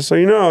like, oh, just so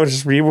you know,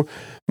 just be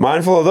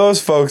mindful of those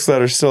folks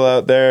that are still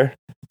out there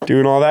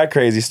doing all that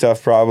crazy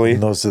stuff probably.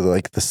 And those are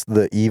like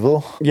the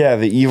evil? Yeah,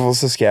 the evil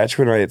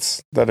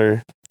Saskatchewanites that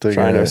are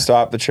trying to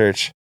stop the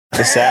church.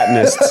 The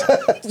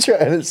Satanists.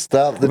 Trying to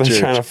stop the church. They're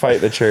trying to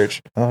fight the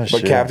church. Oh,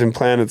 but Captain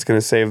Planet's going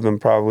to save them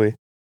probably.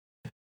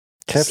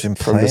 Captain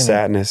Planet? From the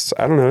Satanists.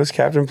 I don't know. Is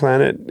Captain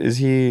Planet, is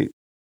he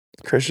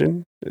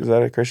Christian? Is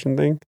that a Christian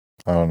thing?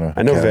 I don't know.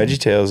 I know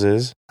VeggieTales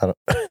is. I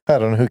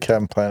don't know who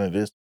Captain Planet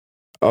is.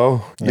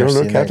 Oh, you don't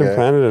know Captain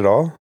Planet at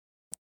all?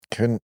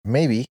 Couldn't,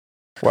 maybe.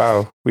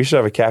 Wow, we should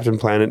have a Captain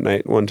Planet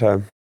night one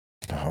time.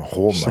 A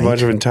whole Just night. a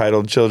bunch of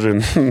entitled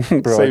children.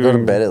 Bro, I go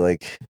to bed at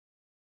like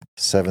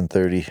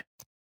 7:30.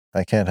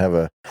 I can't have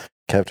a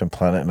Captain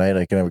Planet night.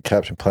 I can have a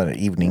Captain Planet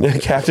evening.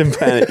 Captain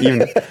Planet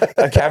evening.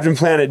 A Captain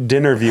Planet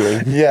dinner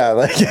viewing. Yeah,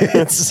 like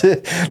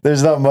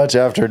there's not much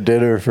after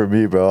dinner for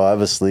me, bro.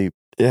 I'm asleep.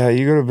 Yeah,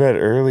 you go to bed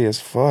early as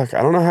fuck.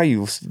 I don't know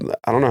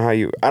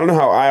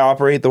how I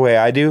operate the way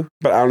I do,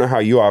 but I don't know how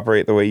you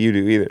operate the way you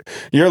do either.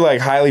 You're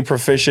like highly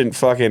proficient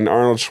fucking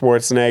Arnold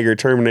Schwarzenegger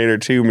Terminator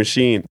 2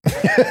 machine.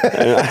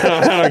 And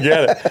I don't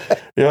get it.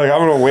 You're like,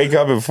 I'm going to wake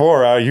up at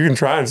 4. You can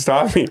try and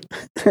stop me.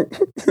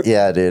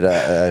 Yeah, dude.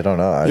 I don't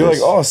know. You're like,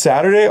 oh,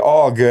 Saturday?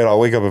 Oh, good. I'll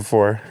wake up at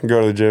 4 and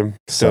go to the gym.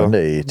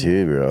 Sunday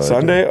too, bro.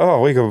 Sunday? Oh,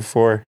 I'll wake up at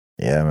 4.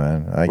 Yeah,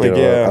 man.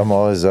 I'm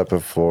always up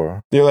at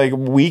 4. You're like,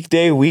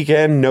 weekday,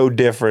 weekend, no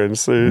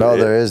difference. No,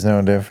 there is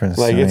no difference.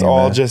 Like, it's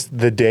all just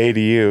the day to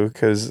you,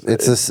 because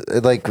it's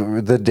like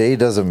the day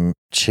doesn't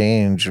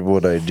change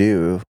what I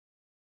do.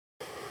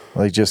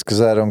 Like, just because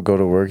I don't go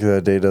to work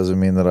that day doesn't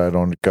mean that I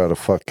don't gotta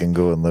fucking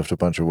go and lift a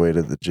bunch of weight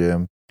at the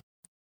gym.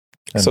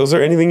 So is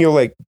there anything you'll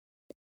like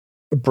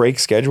break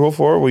schedule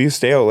for? Will you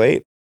stay out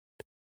late?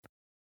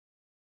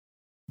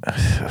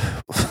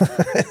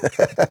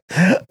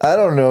 I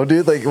don't know,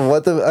 dude. Like,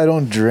 I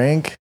don't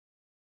drink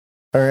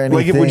or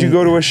anything. Like, would you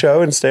go to a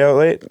show and stay out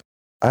late?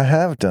 I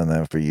have done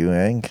that for you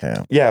and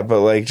Cam. Yeah,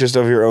 but like just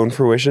of your own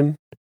fruition.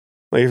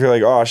 Like, if you're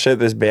like, oh shit,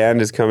 this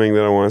band is coming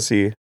that I want to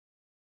see.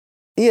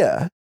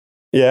 Yeah.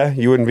 Yeah,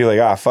 you wouldn't be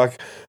like, fuck,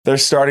 they're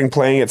starting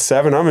playing at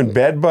 7. I'm in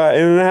bed by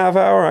in a half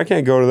hour. I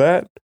can't go to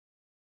that.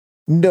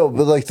 No,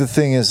 but like the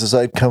thing is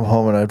I'd come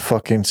home and I'd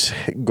fucking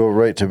go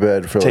right to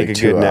bed for Take like a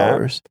 2 good nap.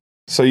 hours.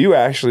 So you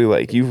actually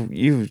like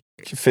you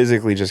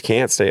physically just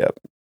can't stay up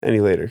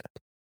any later.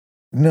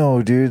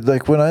 No, dude.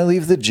 Like when I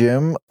leave the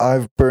gym,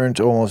 I've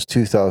burnt almost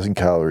 2,000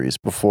 calories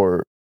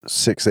before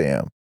 6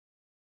 a.m.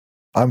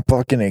 I'm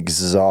fucking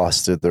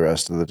exhausted the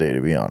rest of the day,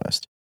 to be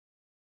honest.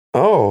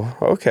 Oh,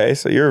 okay.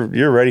 So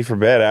you're ready for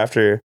bed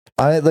after.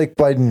 I like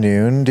by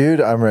noon,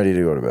 dude, I'm ready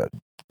to go to bed.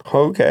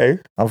 Okay.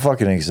 I'm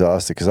fucking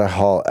exhausted because I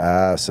haul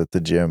ass at the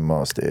gym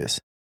most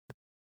days.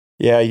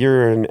 Yeah,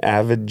 you're an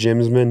avid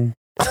gymsman.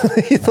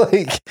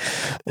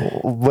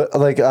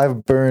 like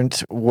I've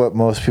burnt what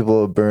most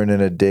people have burned in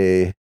a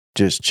day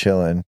just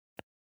chilling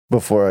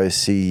before I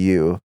see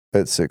you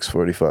at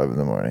 6:45 in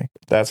the morning.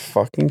 That's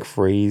fucking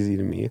crazy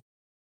to me.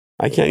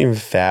 I can't even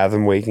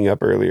fathom waking up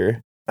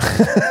earlier.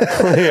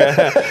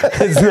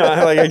 It's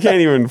not like I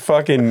can't even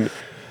fucking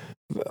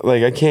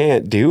like I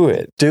can't do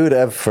it. Dude,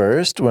 at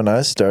first when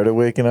I started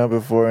waking up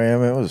at 4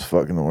 a.m. it was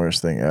fucking the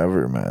worst thing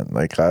ever, man.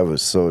 Like I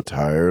was so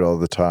tired all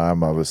the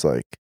time. I was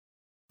like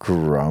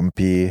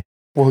grumpy.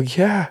 Well,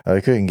 yeah.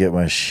 I couldn't get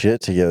my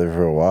shit together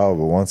for a while,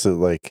 but once it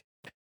like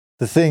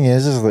the thing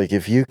is like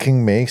if you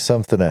can make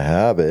something a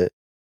habit,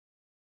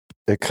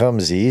 it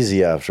comes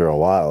easy after a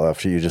while,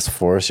 after you just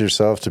force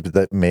yourself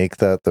to make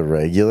that the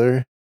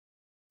regular.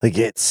 Like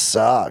it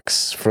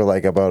sucks for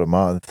like about a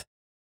month,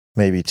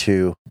 maybe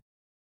 2.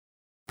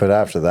 But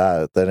after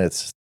that, then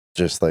it's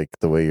just like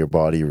the way your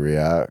body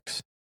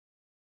reacts.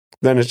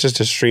 Then it's just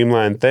a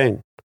streamlined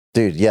thing.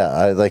 Dude, yeah.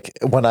 I like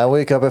when I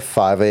wake up at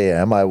 5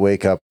 a.m., I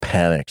wake up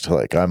panicked,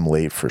 like I'm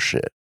late for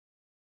shit.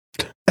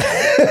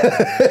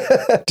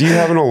 Do you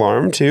have an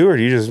alarm too, or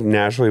do you just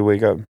naturally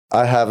wake up?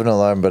 I have an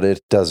alarm, but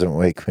it doesn't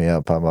wake me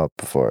up. I'm up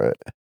before it.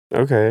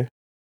 Okay.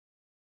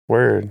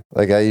 Word.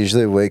 Like I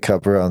usually wake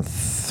up around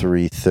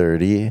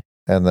 3:30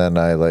 and then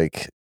I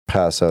like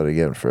pass out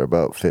again for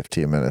about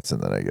 15 minutes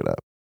and then I get up.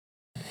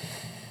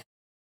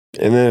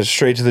 And then it's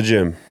straight to the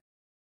gym.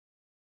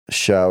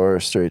 Shower,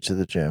 straight to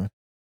the gym.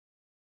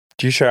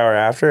 Do you shower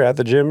after at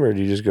the gym, or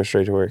do you just go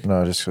straight to work?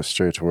 No, I just go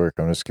straight to work.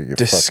 I'm just gonna get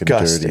Disgusting.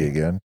 fucking dirty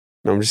again.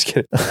 No, I'm just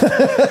kidding.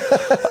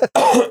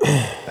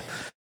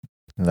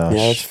 No.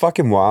 Yeah, it's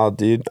fucking wild,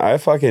 dude. I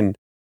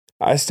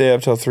stay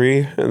up till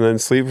 3 and then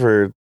sleep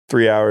for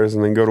 3 hours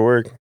and then go to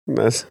work.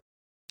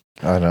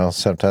 I know.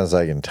 Sometimes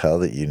I can tell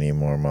that you need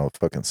more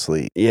motherfucking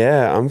sleep.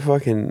 Yeah,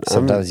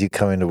 Sometimes you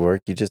come into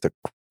work, you just a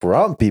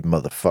grumpy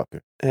motherfucker.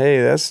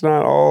 Hey, that's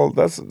not all.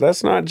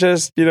 That's not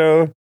just,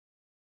 there's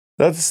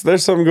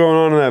something going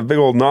on in that big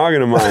old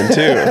noggin of mine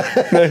too.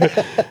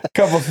 a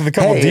couple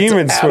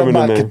demons it's swimming out of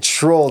my in there.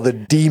 control. The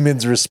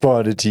demons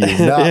responded to you,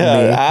 not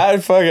yeah, me.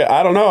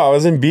 I don't know. I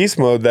was in beast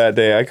mode that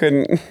day. I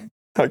can't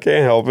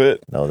help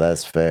it. No,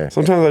 that's fair.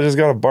 Sometimes I just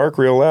gotta bark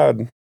real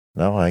loud.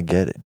 No, I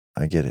get it.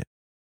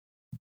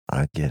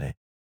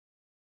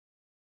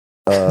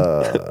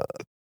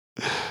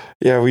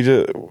 Yeah, we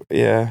just,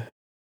 yeah.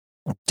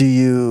 Do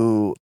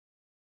you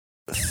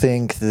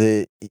think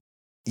that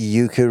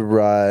you could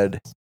ride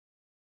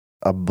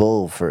a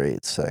bull for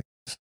 8 seconds?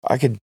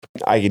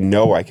 I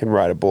know I can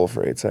ride a bull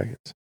for 8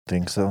 seconds.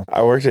 Think so?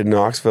 I worked at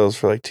Knoxville's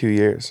for like 2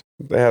 years.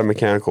 They had a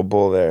mechanical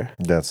bull there.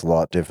 That's a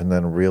lot different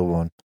than a real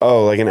one.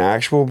 Oh, like an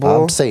actual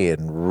bull? I'm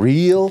saying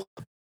real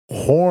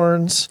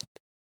horns,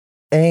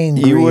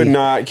 angry. You would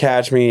not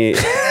catch me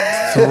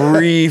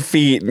 3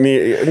 feet.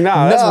 No,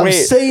 that's I'm way.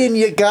 saying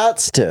you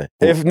gots to.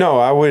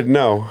 I would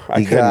no.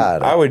 I couldn't.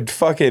 gotta.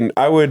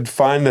 I would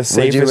find the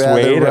safest rather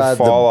way to ride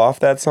fall off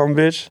that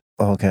sumbitch,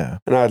 Okay.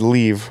 and I'd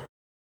leave.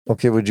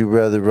 Okay, would you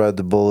rather ride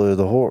the bull or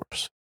the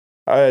horse?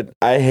 I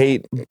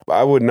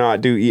would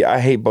not do. I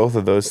hate both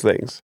of those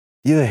things.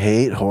 You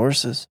hate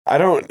horses? I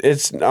don't.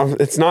 It's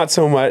not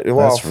so much.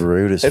 Well, That's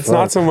rude as it's fuck.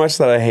 not so much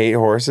that I hate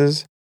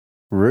horses.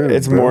 Rude.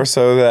 It's bro. more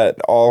so that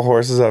all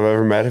horses I've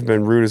ever met have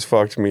been rude as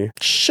fuck to me.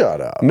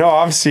 Shut up. No,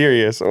 I'm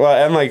serious. Well,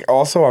 and like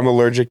also I'm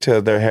allergic to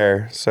their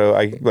hair. So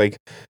I like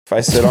if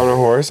I sit on a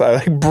horse, I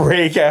like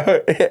break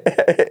out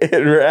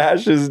in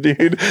rashes,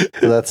 dude.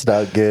 That's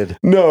not good.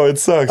 No, it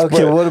sucks.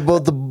 Okay, but what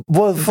about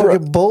what the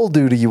fucking bull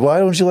do to you? Why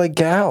don't you like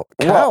cows?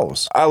 Well,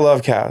 I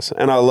love cows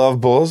and I love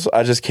bulls.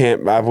 I just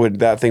can't.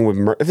 That thing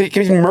would it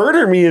can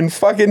murder me in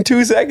fucking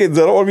 2 seconds.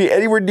 I don't want to be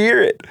anywhere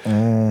near it.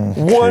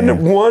 Okay.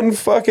 One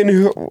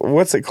fucking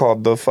what's it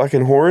called? The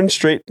fucking horn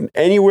straight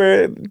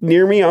anywhere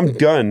near me, I'm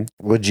done.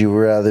 Would you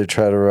rather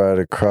try to ride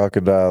a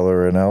crocodile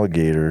or an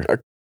alligator?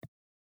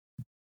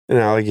 An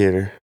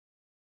alligator.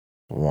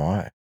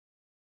 Why?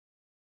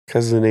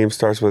 Because the name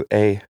starts with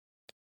A.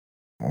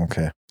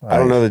 Okay. I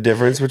don't know the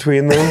difference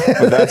between them,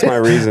 but that's my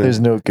reason. There's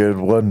no good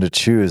one to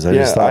choose. I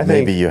just thought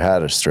maybe you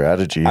had a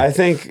strategy. I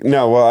think,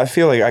 no, well, I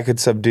feel like I could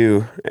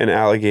subdue an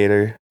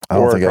alligator I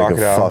don't or think a I could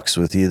crocodile. fucks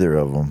with either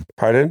of them.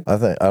 Pardon? I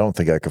don't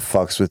think I could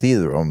fucks with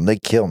either of them. They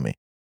kill me.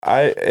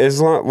 I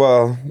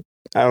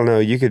don't know.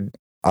 You could,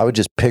 I would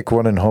just pick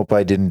one and hope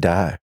I didn't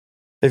die.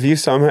 if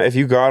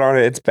you got on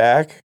its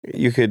back,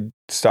 you could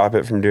stop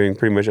it from doing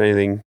pretty much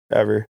anything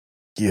ever.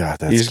 Yeah,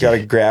 that's You just got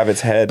to grab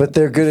its head. But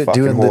they're good at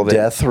fucking doing the hold it.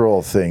 death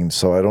roll thing,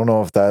 so I don't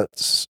know if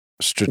that's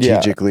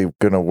strategically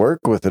going to work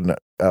with an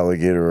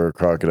alligator or a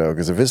crocodile.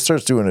 Because if it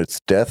starts doing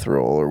its death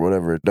roll or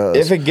whatever it does,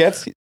 If it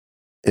gets, it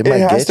it might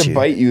has get to you.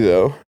 bite you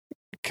though,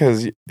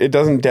 because it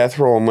doesn't death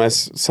roll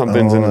unless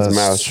something's in its That's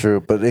mouth.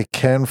 true, but it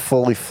can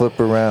fully flip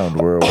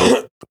around. Where it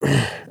will-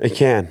 It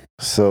can.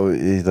 so,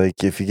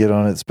 like, if you get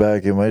on its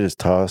back, it might just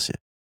toss you.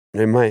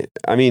 It might.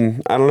 I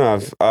mean, I don't know.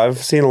 I've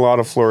seen a lot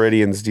of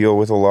Floridians deal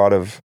with a lot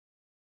of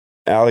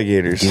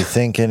alligators. Do you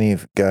think any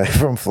guy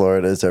from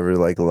Florida has ever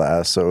like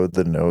lassoed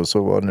the nose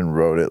of one and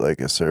rode it like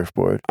a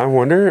surfboard? I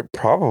wonder.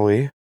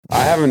 Probably. I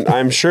haven't.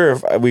 I'm sure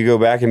if we go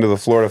back into the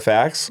Florida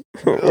facts,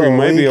 we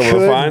might be able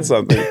to find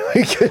something.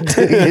 We could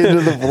dig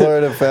into the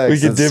Florida facts. We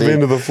could and dip see.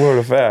 into the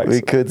Florida facts.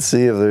 We could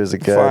see if there's a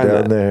guy Find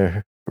down that.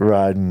 there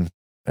riding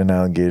an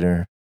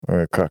alligator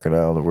or a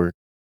crocodile to work.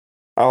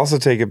 I also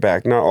take it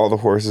back. Not all the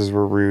horses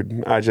were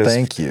rude.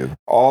 Thank you.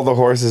 All the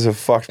horses have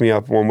fucked me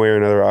up one way or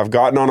another. I've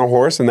gotten on a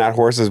horse and that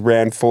horse has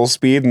ran full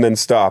speed and then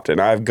stopped, and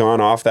I've gone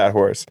off that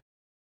horse.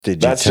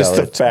 That's just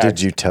a fact.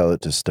 Did you tell it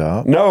to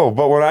stop? No,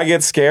 but when I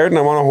get scared and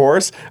I'm on a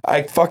horse,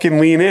 I fucking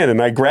lean in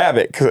and I grab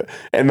it,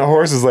 and the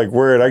horse is like,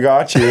 "Word, I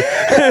got you."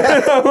 And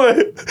I'm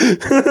like,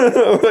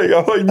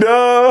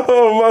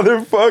 no,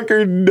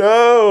 motherfucker,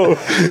 no.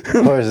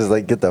 The horse is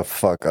like, get the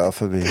fuck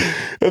off of me.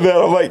 And then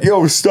I'm like,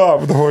 "Yo,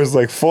 stop!" And the horse is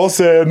like, "Full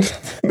send."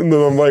 And then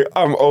I'm like,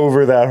 "I'm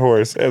over that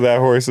horse," and that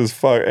horse has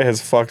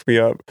fucked me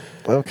up.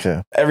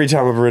 Okay. Every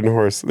time I've ridden a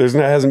horse,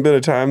 hasn't been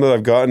a time that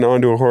I've gotten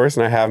onto a horse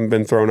and I haven't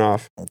been thrown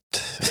off.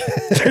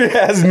 There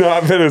has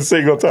not been a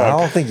single I time.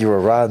 don't think you were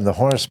riding the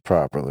horse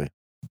properly.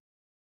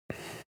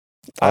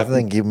 I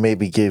think you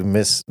maybe gave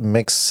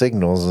mixed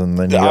signals and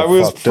then you got I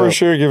was fucked for up.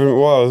 sure giving.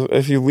 Well,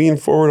 if you lean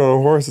forward on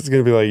a horse, it's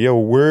gonna be like, "Yo,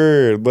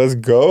 word, let's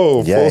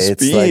go, Yeah, full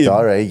it's speed." like,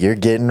 all right, you're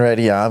getting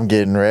ready, I'm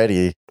getting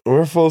ready.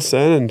 We're full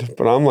send,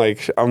 but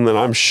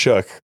I'm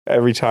shook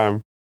every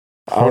time.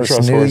 I don't Horse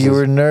trust knew horses. you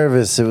were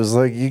nervous. It was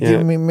like, you Yeah.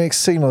 give me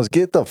mixed signals.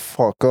 Get the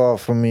fuck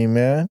off of me,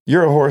 man.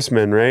 You're a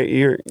horseman, right?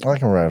 I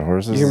can ride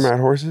horses. You can ride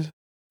horses.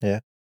 Yeah.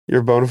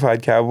 You're a bona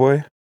fide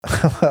cowboy.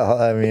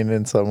 Well, I mean,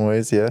 in some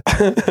ways, yeah.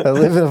 I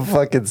live in a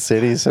fucking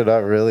city, so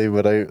not really,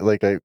 but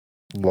I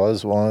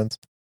was once.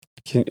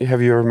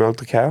 Have you ever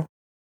milked a cow?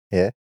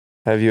 Yeah.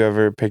 Have you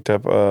ever picked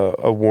up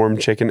a warm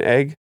chicken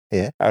egg?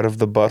 Yeah. Out of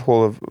the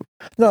butthole of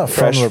No,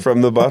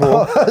 from the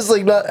butthole. I was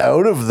like, not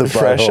out of the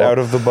Fresh butthole. out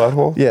of the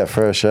butthole. Yeah,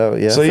 fresh out.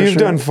 Yeah. So for you've sure.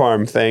 done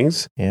farm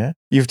things. Yeah.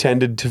 You've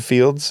tended to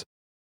fields.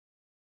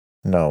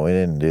 No, we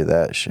didn't do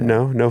that shit.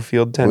 No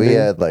field tending. We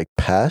had like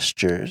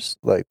pastures,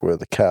 like where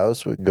the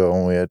cows would go,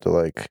 and we had to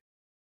like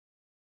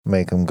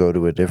make them go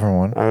to a different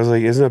one. I was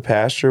like, isn't a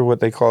pasture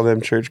what they call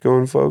them church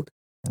going folk?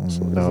 No,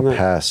 isn't it-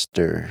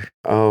 pasture.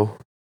 Oh,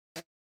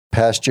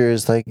 Pasture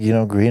is like,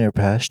 greener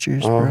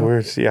pastures, bro.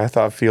 weird. See, I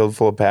thought field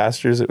full of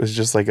pastures. It was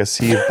just like a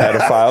sea of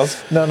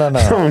pedophiles. No.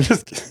 I'm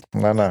just kidding.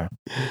 No.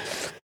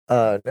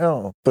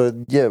 No, but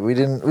yeah, we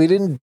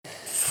didn't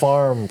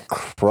farm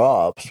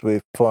crops. We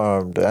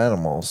farmed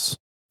animals.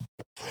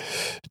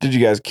 Did you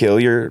guys kill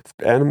your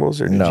animals,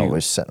 or did No, you?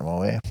 we sent them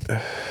away.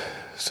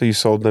 So you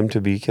sold them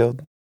to be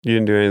killed? You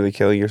didn't do any of the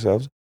killing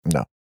yourselves?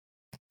 No.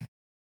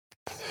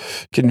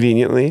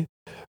 Conveniently.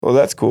 Well,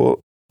 that's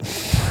cool.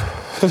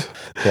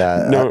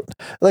 Yeah, No.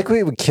 like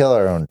we would kill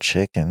our own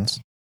chickens.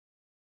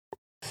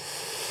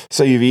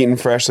 So you've eaten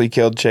freshly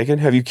killed chicken?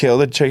 Have you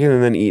killed a chicken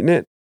and then eaten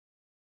it?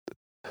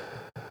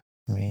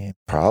 I mean,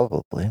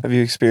 probably. Have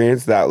you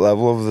experienced that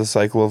level of the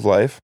cycle of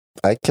life?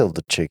 I killed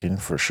the chicken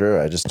for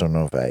sure. I just don't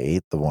know if I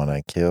ate the one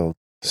I killed.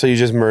 So you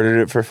just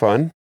murdered it for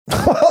fun?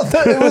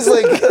 It was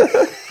like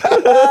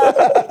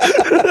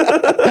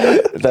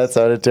that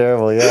sounded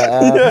terrible.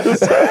 Yeah.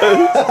 Yes.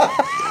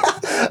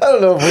 I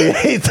don't know if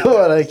we ate the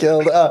one I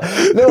killed.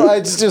 No,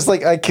 I just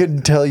like I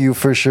couldn't tell you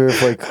for sure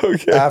if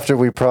like after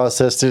we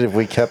processed it, if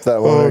we kept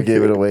that one or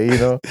gave it away. You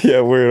know?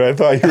 Yeah, weird. I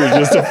thought you were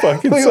just a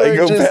fucking we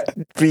psychopath. were just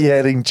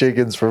beheading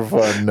chickens for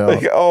fun. No.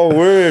 Like, oh,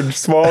 weird.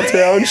 Small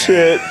town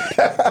shit.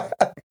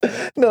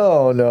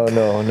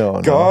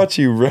 No. Got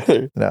you,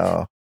 brother.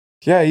 No.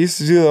 Yeah, I used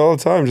to do that all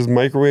the time. Just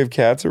microwave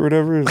cats or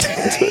whatever.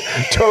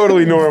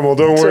 Totally normal.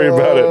 Don't worry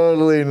about it.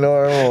 Totally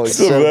normal.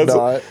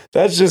 Except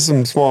that's just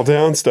some small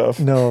town stuff.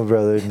 No,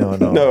 brother. No.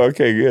 No,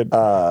 okay, good.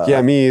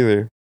 Yeah, me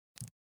either.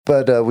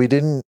 But we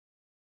didn't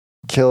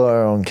kill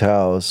our own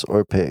cows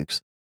or pigs.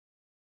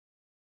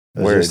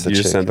 Where you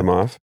just sent them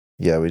off?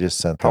 Yeah, we just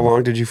sent them. How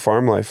long did you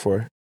farm life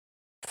for?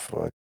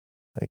 Fuck,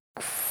 like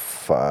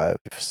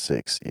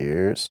 5-6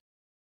 years,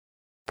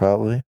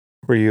 probably.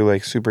 Were you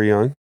like super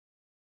young?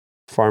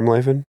 Farm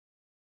lifing?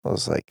 I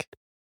was like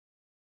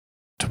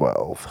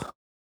 12.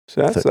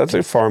 So that's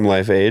a farm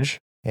life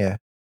age. Yeah.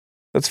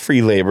 That's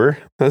free labor.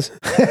 That's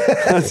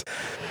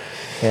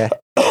yeah.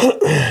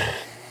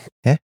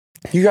 Yeah.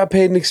 You got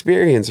paid in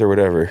experience or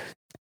whatever.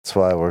 That's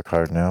why I work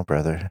hard now,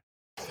 brother.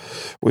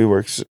 We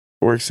work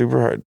super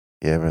hard.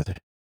 Yeah, brother.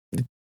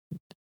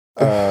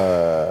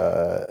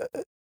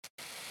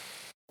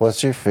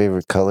 What's your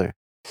favorite color?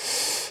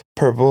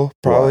 Purple,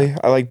 probably.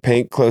 I like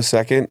pink, close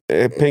second.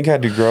 Pink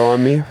had to grow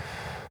on me.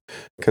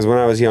 Because when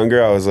I was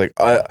younger, I was like,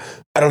 I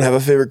don't have a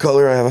favorite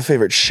color. I have a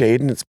favorite shade,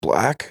 and it's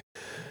black.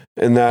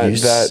 And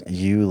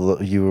you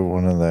were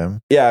one of them.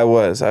 Yeah, I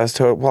was.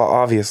 Well,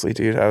 obviously,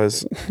 dude. I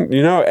was.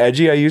 You know how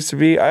edgy I used to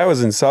be. I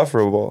was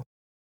insufferable.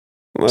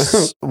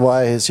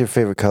 Why is your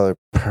favorite color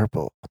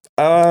purple?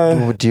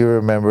 Do you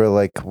remember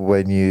like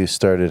when you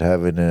started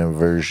having an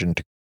aversion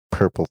to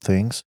purple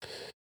things?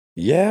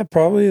 Yeah,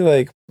 probably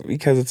like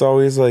because it's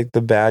always like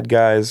the bad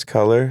guy's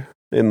color.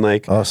 In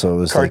like also, it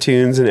was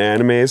cartoons and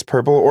animes,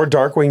 purple or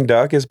Darkwing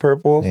Duck is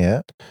purple.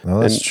 Yeah, no,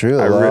 that's true.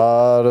 A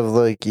lot of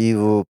like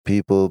evil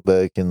people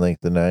back in like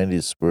the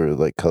 90s were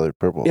like colored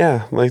purple.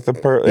 Yeah, like the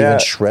purple. Even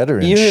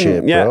Shredder and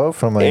shit, bro.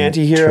 From like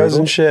anti-heroes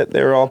and shit,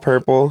 they were all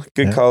purple.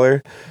 Good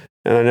color,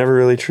 and I never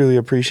really truly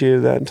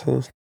appreciated that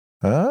until.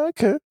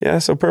 Okay. Yeah,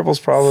 so purple's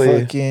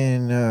probably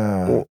fucking.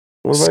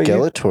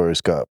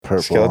 Skeletor's got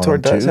purple.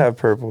 Skeletor does have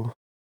purple.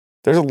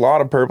 There's a lot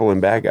of purple in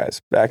bad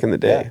guys back in the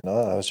day. Yeah,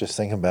 no, I was just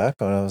thinking back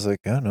when I was like,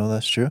 oh, no,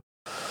 that's true.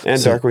 And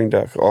Darkwing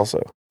Duck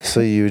also.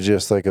 So you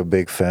just like a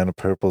big fan of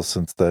purple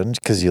since then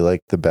because you like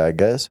the bad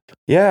guys?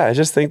 Yeah, I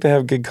just think they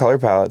have good color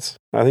palettes.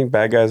 I think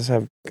bad guys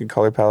have good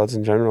color palettes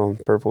in general.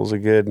 And purple's a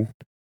good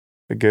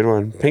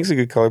one. Pink's a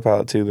good color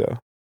palette too, though.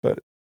 But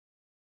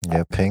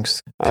yeah,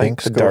 pinks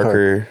like the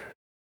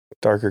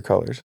darker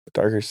colors,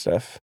 darker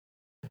stuff.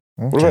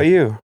 Okay. What about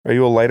you? Are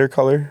you a lighter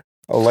color?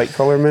 A light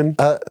color man?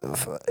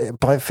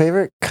 My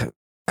favorite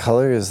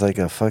color is like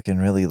a fucking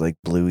really like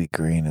bluey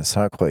green. It's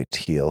not quite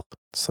teal.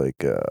 It's like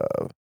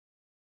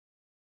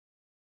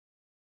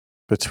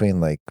between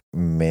like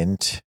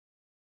mint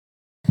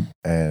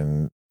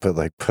but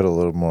like put a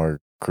little more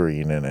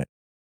green in it.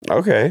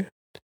 Okay.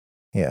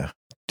 Yeah.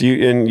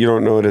 You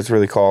don't know what it's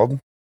really called?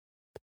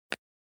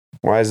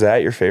 Why is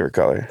that your favorite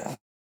color?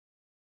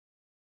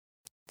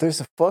 There's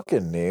a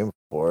fucking name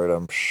for it,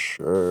 I'm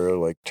sure,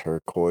 like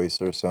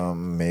turquoise or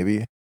something,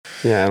 maybe.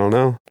 Yeah, I don't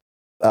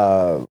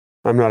know.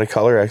 I'm not a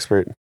color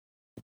expert.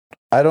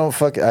 I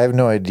have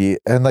no idea.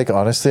 And like,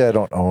 honestly, I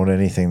don't own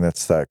anything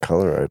that's that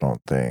color, I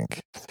don't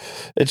think.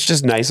 It's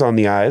just nice on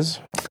the eyes.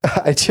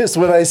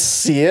 When I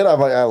see it, I'm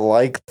like, I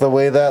like the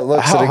way that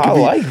looks. I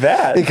like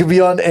that. It could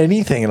be on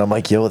anything. And I'm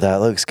like, yo,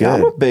 that looks good.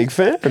 I'm a big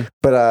fan.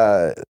 But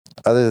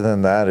other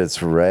than that,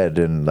 it's red.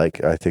 And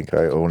like, I think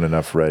I own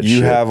enough red.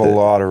 You have a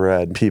lot of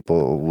red.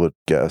 People would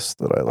guess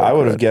that I like I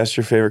would have guessed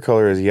your favorite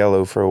color is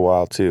yellow for a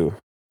while too.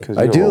 Because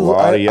I do a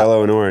lot of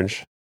yellow and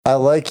orange. I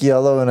like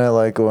yellow and I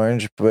like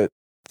orange, but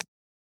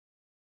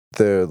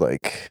they're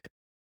like,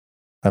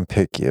 I'm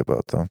picky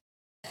about them.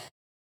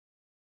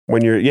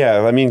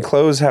 When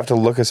clothes have to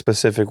look a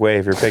specific way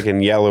if you're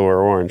picking yellow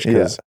or orange.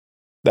 Because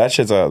that's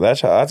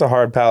a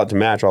hard palette to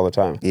match all the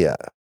time. Yeah.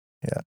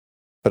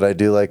 But I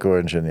do like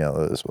orange and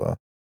yellow as well.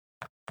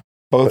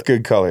 Both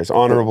good colors.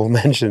 Honorable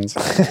mentions.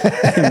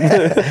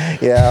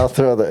 Yeah, I'll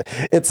throw that.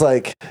 It's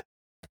like,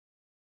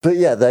 but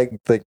yeah, that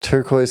like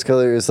turquoise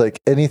color is like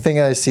anything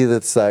I see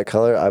that's that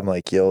color, I'm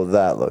like, yo,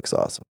 that looks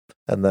awesome.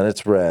 And then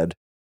it's red.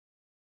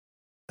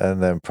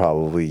 And then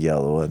probably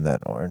yellow and then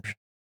orange.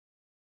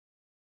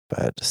 If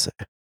I had to say.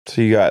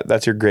 So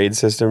that's your grade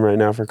system right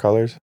now for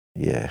colors?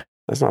 Yeah.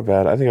 That's not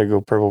bad. I think I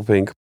go purple,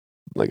 pink,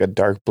 like a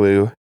dark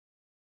blue, and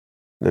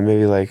then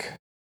maybe like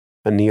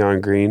a neon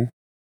green.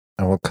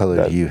 And what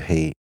color do you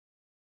hate?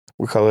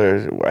 What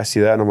color? I see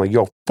that and I'm like,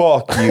 yo,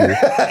 fuck you.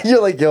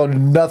 You're like, yo,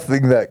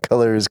 nothing that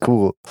color is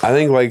cool. I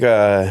think like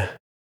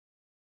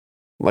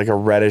like a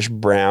reddish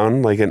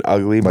brown, like an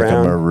ugly like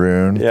brown. a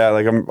maroon. Yeah,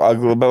 like I'm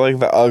ugly, but like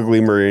the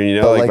ugly maroon, you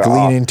know, But like the,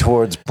 leaning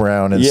towards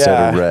brown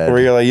instead of red.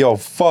 Where you're like, yo,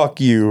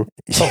 fuck you.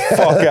 Get the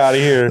fuck out of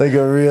here. Like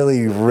a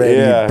really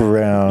reddy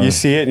brown. You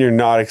see it and you're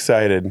not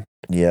excited.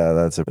 Yeah,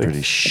 that's a Like,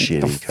 pretty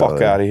shitty the color.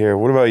 fuck out of here.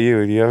 What about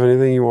you? Do you have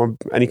anything you want?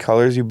 Any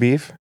colors you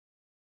beef?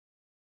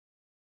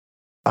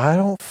 I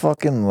don't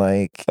fucking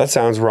like. That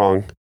sounds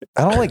wrong.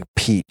 I don't like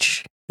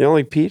peach. You don't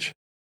like peach?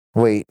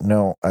 Wait,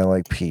 no, I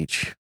like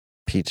peach.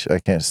 Peach, I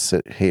can't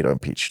hate on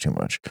peach too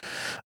much.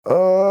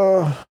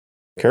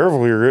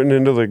 Careful, you're getting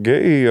into the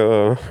gay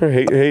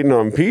hating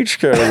on peach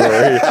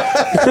category.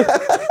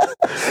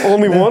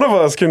 Only one of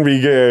us can be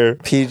gay.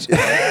 Peach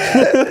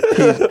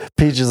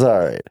is all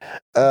right.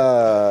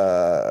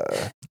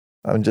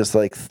 I'm just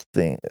like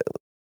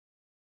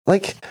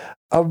like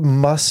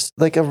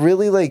a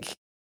really like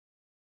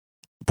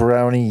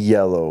brownie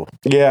yellow.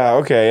 Yeah,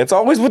 okay. It's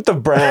always with the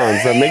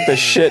browns that make the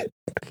shit.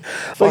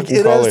 Like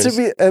it colors. has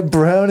to be a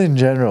brown in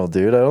general,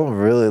 dude. I don't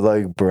really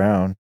like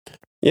brown.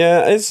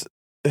 Yeah, it's.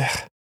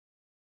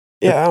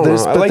 Yeah, I don't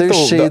know. I like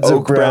there's shades the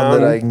of brown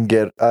that I can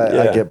get.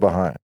 I get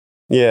behind.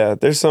 Yeah,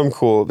 there's some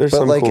cool. There's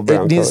some like, cool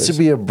brown. It needs colors. to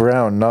be a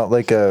brown, not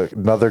like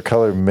another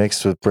color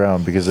mixed with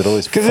brown, because it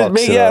always fucks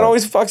it it up.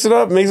 always fucks it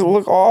up. Makes it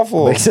look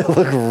awful. Makes it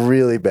look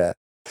really bad.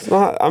 It's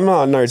not. I'm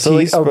not an artiste. So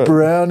like a but,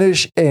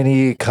 brownish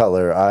any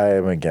color, I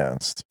am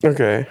against.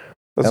 okay,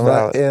 that's and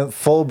valid. And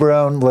full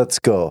brown, let's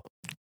go.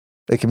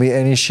 It can be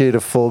any shade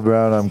of full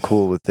brown. I'm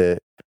cool with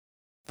it,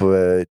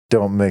 but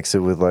don't mix it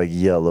with like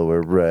yellow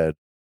or red.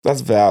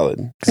 That's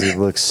valid. Because it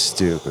looks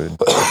stupid.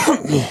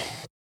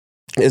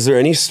 Is there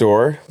any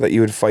store that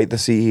you would fight the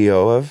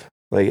CEO of?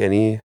 Like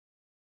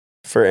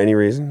for any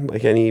reason?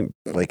 Like any?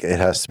 Like it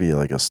has to be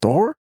like a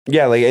store?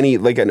 Yeah, like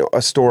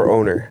a store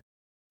owner.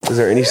 Is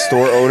there any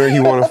store owner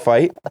you want to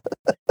fight?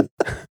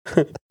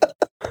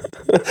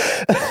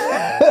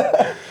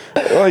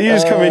 Well, you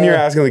just come in here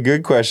asking the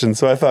good questions,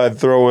 so I thought I'd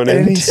throw one in.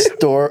 Any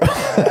store?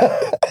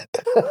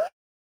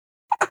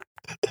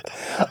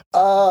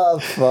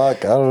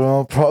 Fuck. I don't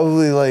know.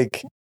 Probably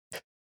like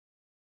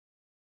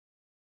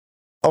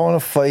I want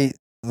to fight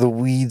the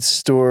weed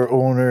store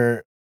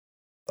owner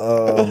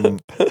of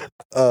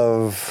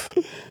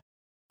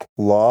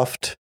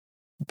Loft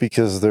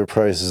because their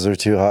prices are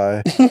too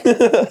high.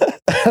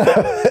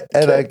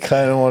 And I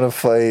kind of want to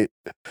fight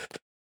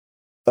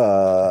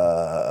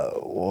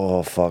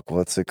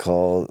what's it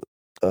called?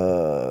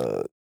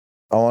 I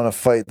want to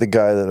fight the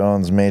guy that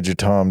owns Major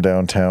Tom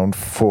downtown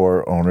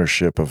for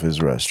ownership of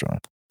his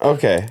restaurant.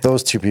 Okay.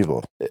 Those two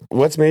people.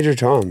 What's Major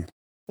Tom?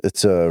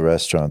 It's a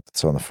restaurant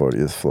that's on the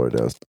 40th floor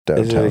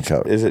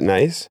downtown. Is it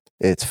nice?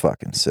 It's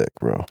fucking sick,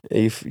 bro.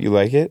 You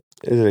like it?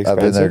 Is it expensive? I've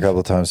been there a couple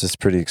of times. It's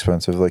pretty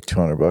expensive, like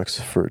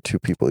 $200 for two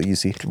people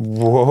easy.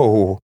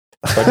 Whoa.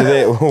 But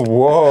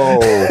whoa.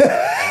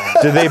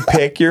 Do they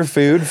pick your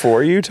food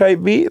for you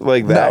type beat?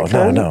 Like that?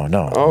 No.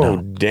 Oh,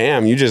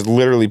 damn. You just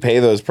literally pay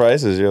those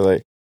prices. You're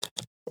like,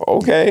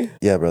 okay.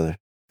 Yeah, brother.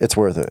 It's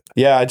worth it.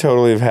 Yeah, I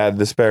totally have had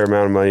the spare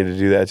amount of money to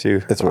do that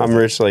too. I'm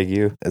rich like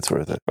you. It's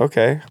worth it.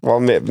 Okay. Well,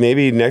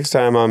 maybe next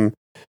time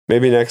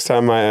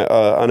my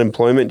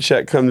unemployment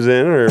check comes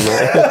in, or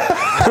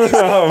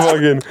I'll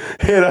fucking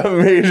hit up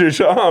Major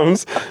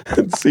Tom's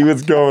and see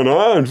what's going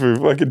on for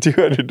fucking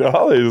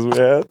 $200,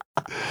 man.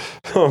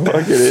 I'm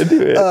fucking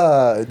into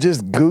it.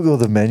 Just Google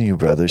the menu,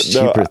 brothers.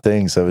 Cheaper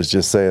things. I was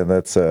just saying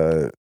that's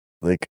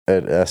like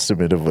an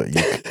estimate of what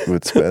you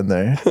would spend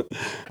there.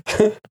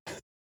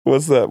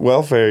 What's that?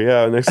 Welfare?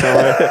 Yeah. Next time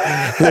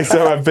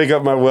I pick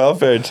up my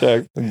welfare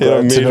check,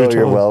 Glad to know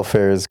your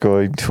welfare is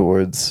going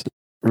towards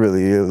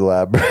really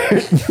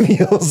elaborate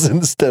meals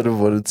instead of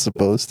what it's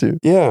supposed to.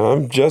 Yeah,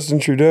 I'm Justin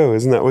Trudeau.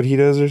 Isn't that what he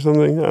does or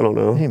something? I don't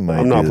know.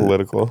 I'm not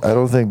political. I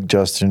don't think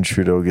Justin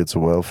Trudeau gets a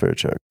welfare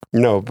check.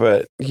 No,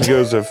 but he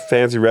goes to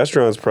fancy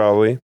restaurants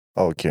probably.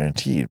 Oh,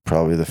 guaranteed.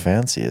 Probably the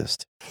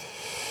fanciest.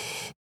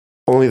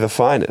 Only the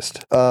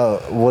finest.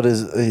 What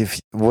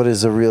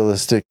is a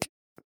realistic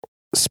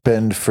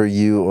spend for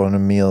you on a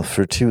meal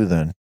for two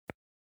then?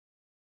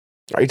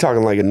 Are you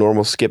talking like a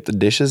normal skip the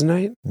dishes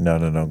night? No.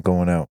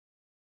 Going out.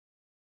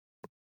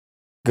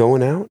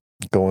 Going out?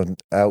 Going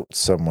out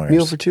somewhere.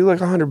 Meal for two, like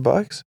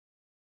 $100?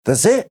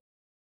 That's it?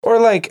 Or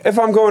like, if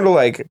I'm going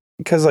to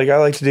because I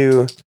like to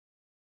do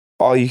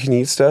all you can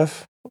eat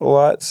stuff a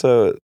lot.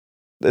 So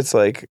it's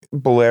like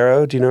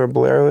Bolero. Do you know where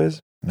Bolero is?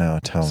 No,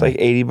 tell me. It's like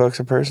 $80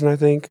 a person, I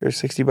think, or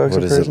 $60 a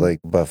person. What is it, like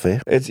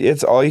buffet?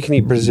 It's all you can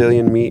eat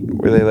Brazilian meat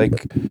where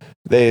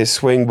they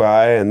swing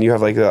by and you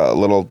have like a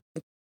little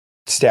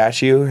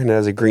statue and it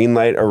has a green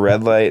light, a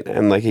red light,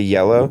 and like a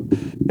yellow.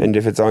 And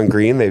if it's on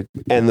green, they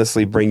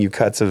endlessly bring you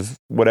cuts of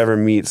whatever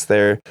meats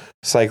they're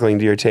cycling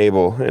to your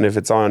table. And if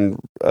it's on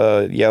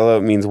yellow,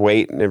 it means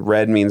wait, and if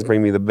red means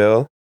bring me the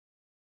bill.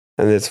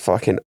 And it's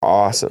fucking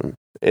awesome.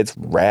 It's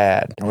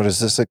rad. What is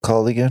this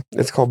called again?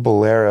 It's called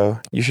Bolero.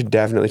 You should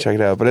definitely check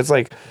it out. But it's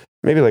like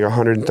maybe like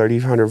 $130,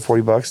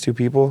 $140, two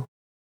people.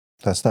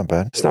 That's not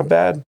bad. It's not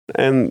bad.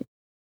 And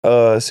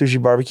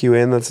Sushi Barbecue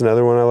Inn. That's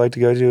another one I like to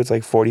go to. It's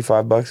like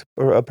 $45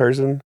 a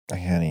person. I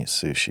can't eat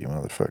sushi,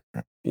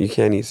 motherfucker. You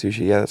can't eat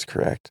sushi. Yeah, that's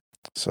correct.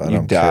 So I You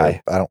don't die.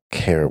 care. I don't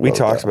care about We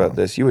talked that about one.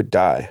 this. You would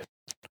die.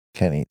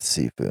 Can't eat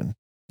seafood.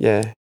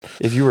 Yeah.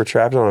 If you were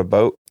trapped on a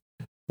boat,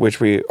 which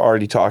we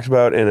already talked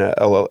about in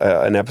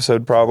an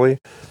episode probably,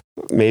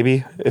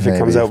 maybe, if it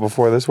comes Maybe. out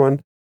before this one,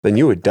 then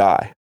you would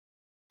die.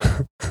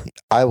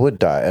 I would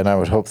die, and I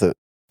would hope that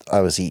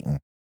I was eaten.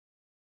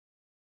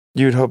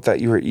 You would hope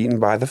that you were eaten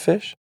by the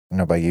fish?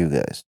 No, by you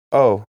guys.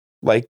 Oh,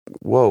 like,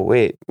 whoa,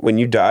 wait. When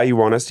you die, you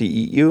want us to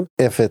eat you?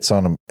 If it's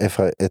on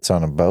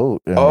a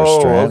boat and we're Oh,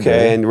 stranded.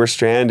 okay, and we're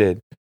stranded.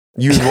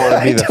 You'd want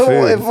to be the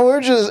food. If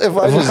we're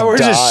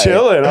just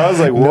chilling, I was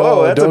like,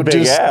 whoa, that's a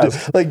big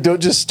ass. Like,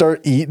 don't just start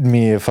eating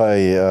me if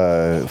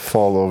I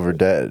fall over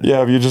dead.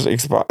 Yeah, if you just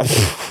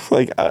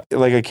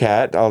like a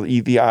cat, I'll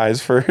eat the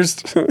eyes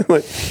first,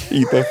 like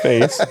eat the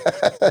face.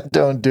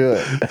 Don't do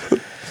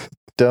it.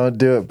 Don't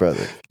do it,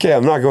 brother. Okay,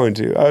 I'm not going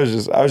to. I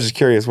was just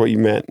curious what you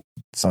meant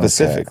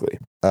specifically.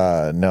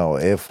 Okay. No,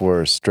 if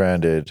we're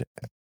stranded,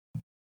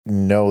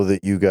 know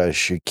that you guys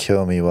should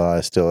kill me while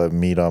I still have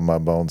meat on my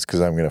bones because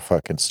I'm gonna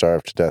fucking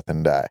starve to death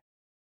and die.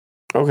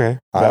 Okay,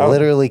 I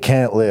literally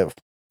can't live.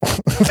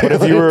 But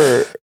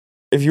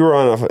if you were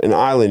on an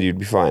island, you'd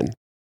be fine.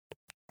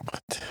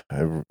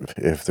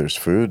 If there's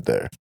food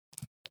there,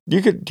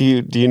 You could. Do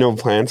you know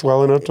plants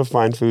well enough to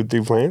find food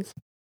through plants?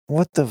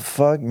 what the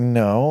fuck?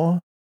 No.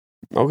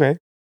 Okay,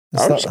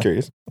 I was just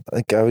curious.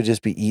 Like, I would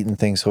just be eating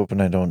things hoping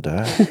I don't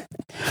die.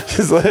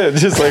 just like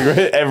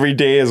every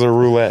day is a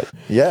roulette.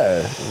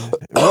 Yeah.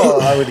 Well,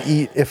 I would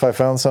eat, if I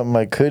found something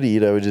I could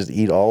eat, I would just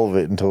eat all of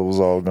it until it was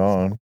all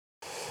gone.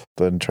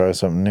 Then try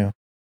something new.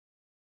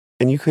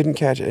 And you couldn't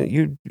catch it.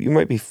 You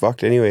might be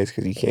fucked anyways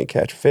because you can't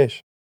catch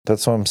fish.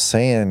 That's what I'm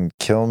saying.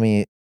 Kill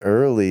me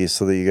early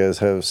so that you guys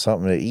have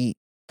something to eat.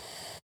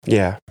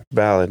 Yeah,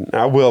 valid.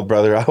 I will,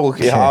 brother.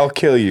 I'll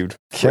kill you.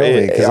 Kill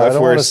me, because I don't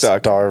want to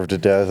stuck. starve to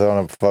death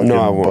on a fucking No,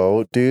 I won't.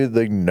 boat, dude.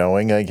 Like,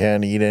 knowing I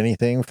can't eat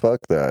anything, fuck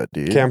that,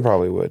 dude. Cam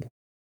probably would.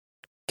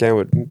 Cam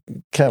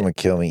would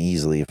kill me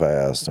easily if I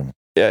asked him.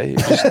 Yeah, he'd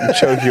just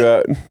choke you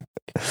out.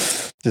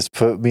 Just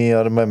put me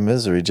out of my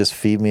misery. Just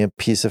feed me a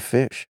piece of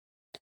fish.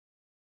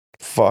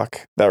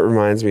 Fuck. That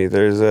reminds me.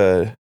 There's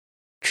a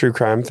true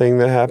crime thing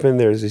that happened.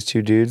 There's these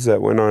two dudes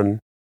that went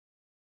on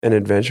an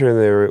adventure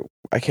and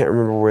I can't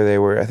remember where they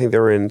were. I think they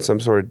were in some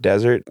sort of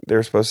desert. They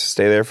were supposed to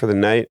stay there for the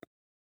night,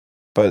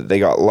 but they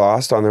got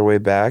lost on their way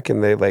back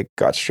and they like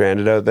got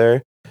stranded out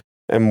there.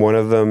 And one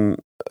of them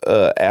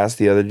asked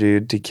the other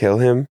dude to kill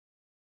him,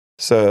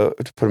 so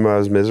to put him out of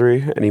his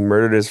misery, and he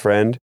murdered his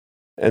friend.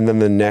 And then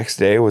the next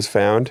day was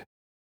found,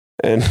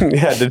 and he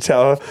had to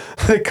tell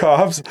the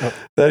cops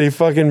that he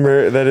fucking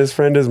that his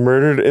friend is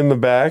murdered in the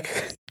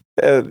back.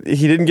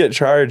 He didn't get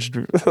charged,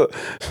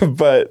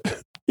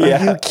 but.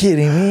 Yeah. Are you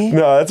kidding me?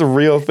 No, that's a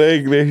real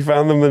thing. They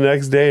found them the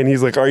next day, and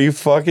he's like, "Are you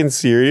fucking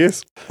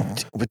serious?"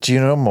 But do you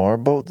know more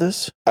about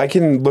this? I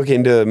can look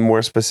into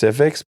more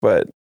specifics,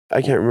 but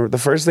I can't remember. The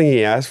first thing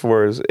he asked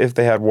for is if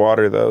they had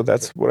water, though.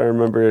 That's what I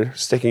remember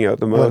sticking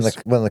out the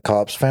most. When the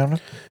cops found him?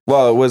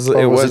 Well, it was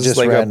just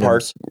like random? a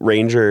park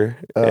ranger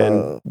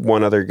and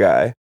one other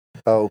guy.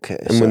 Okay.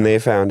 And when they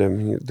found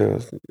him, they're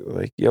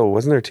like, "Yo,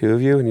 wasn't there two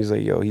of you?" And he's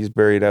like, "Yo, he's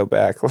buried out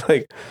back."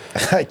 Like,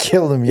 I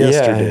killed him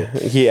yesterday.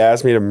 Yeah, he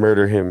asked me to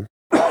murder him.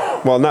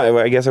 Well, no,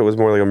 I guess it was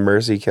more like a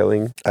mercy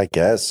killing. I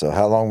guess so.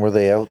 How long were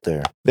they out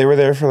there? They were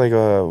there for like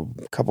a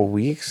couple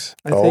weeks,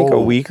 I think, a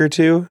week or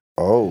two.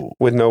 Oh.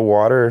 With no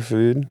water or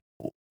food.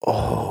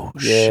 Oh,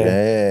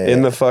 shit.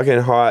 In the fucking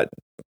hot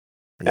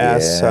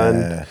ass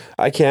sun.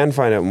 I can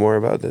find out more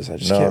about this. I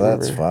just can't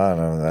remember. That's fine.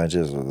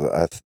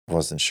 I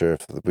wasn't sure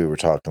if we were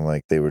talking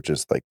like they were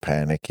just like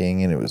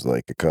panicking and it was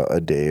like a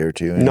day or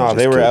two. No,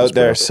 they were out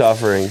there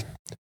suffering.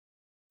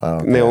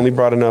 Okay. And they only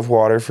brought enough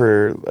water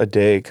for a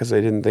day because they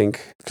didn't think.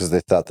 Because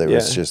they thought they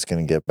was just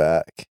going to get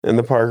back. And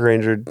the park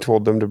ranger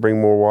told them to bring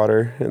more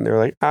water. And they were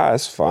like,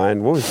 it's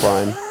fine. We'll be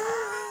fine.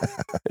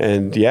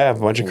 And yeah, a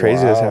bunch of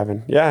craziness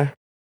happened. Yeah.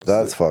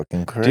 That's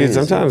fucking crazy. Dude,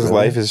 sometimes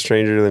life is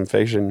stranger than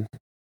fiction.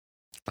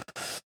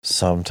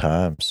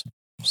 Sometimes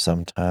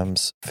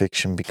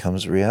fiction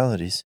becomes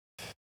realities.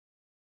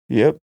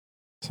 Yep.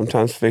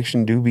 Sometimes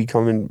fiction do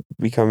becoming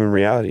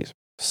realities.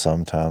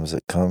 Sometimes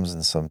it comes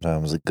and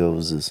sometimes it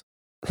goes.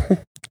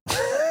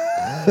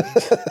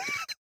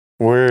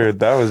 Word.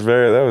 That's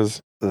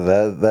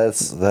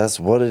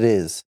what it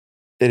is.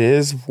 It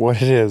is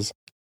what it is.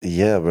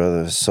 Yeah,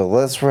 brother. So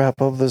let's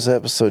wrap up this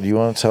episode. You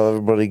want to tell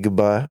everybody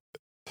goodbye?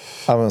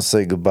 I'm going to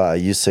say goodbye.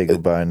 You say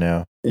goodbye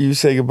now. You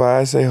say goodbye,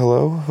 I say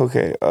hello.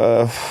 Okay.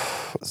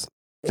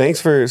 Thanks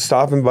for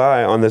stopping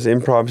by on this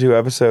impromptu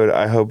episode.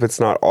 I hope it's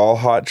not all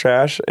hot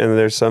trash and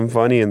there's some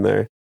funny in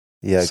there.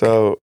 Yeah.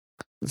 So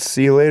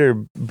see you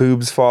later,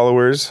 boobs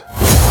followers.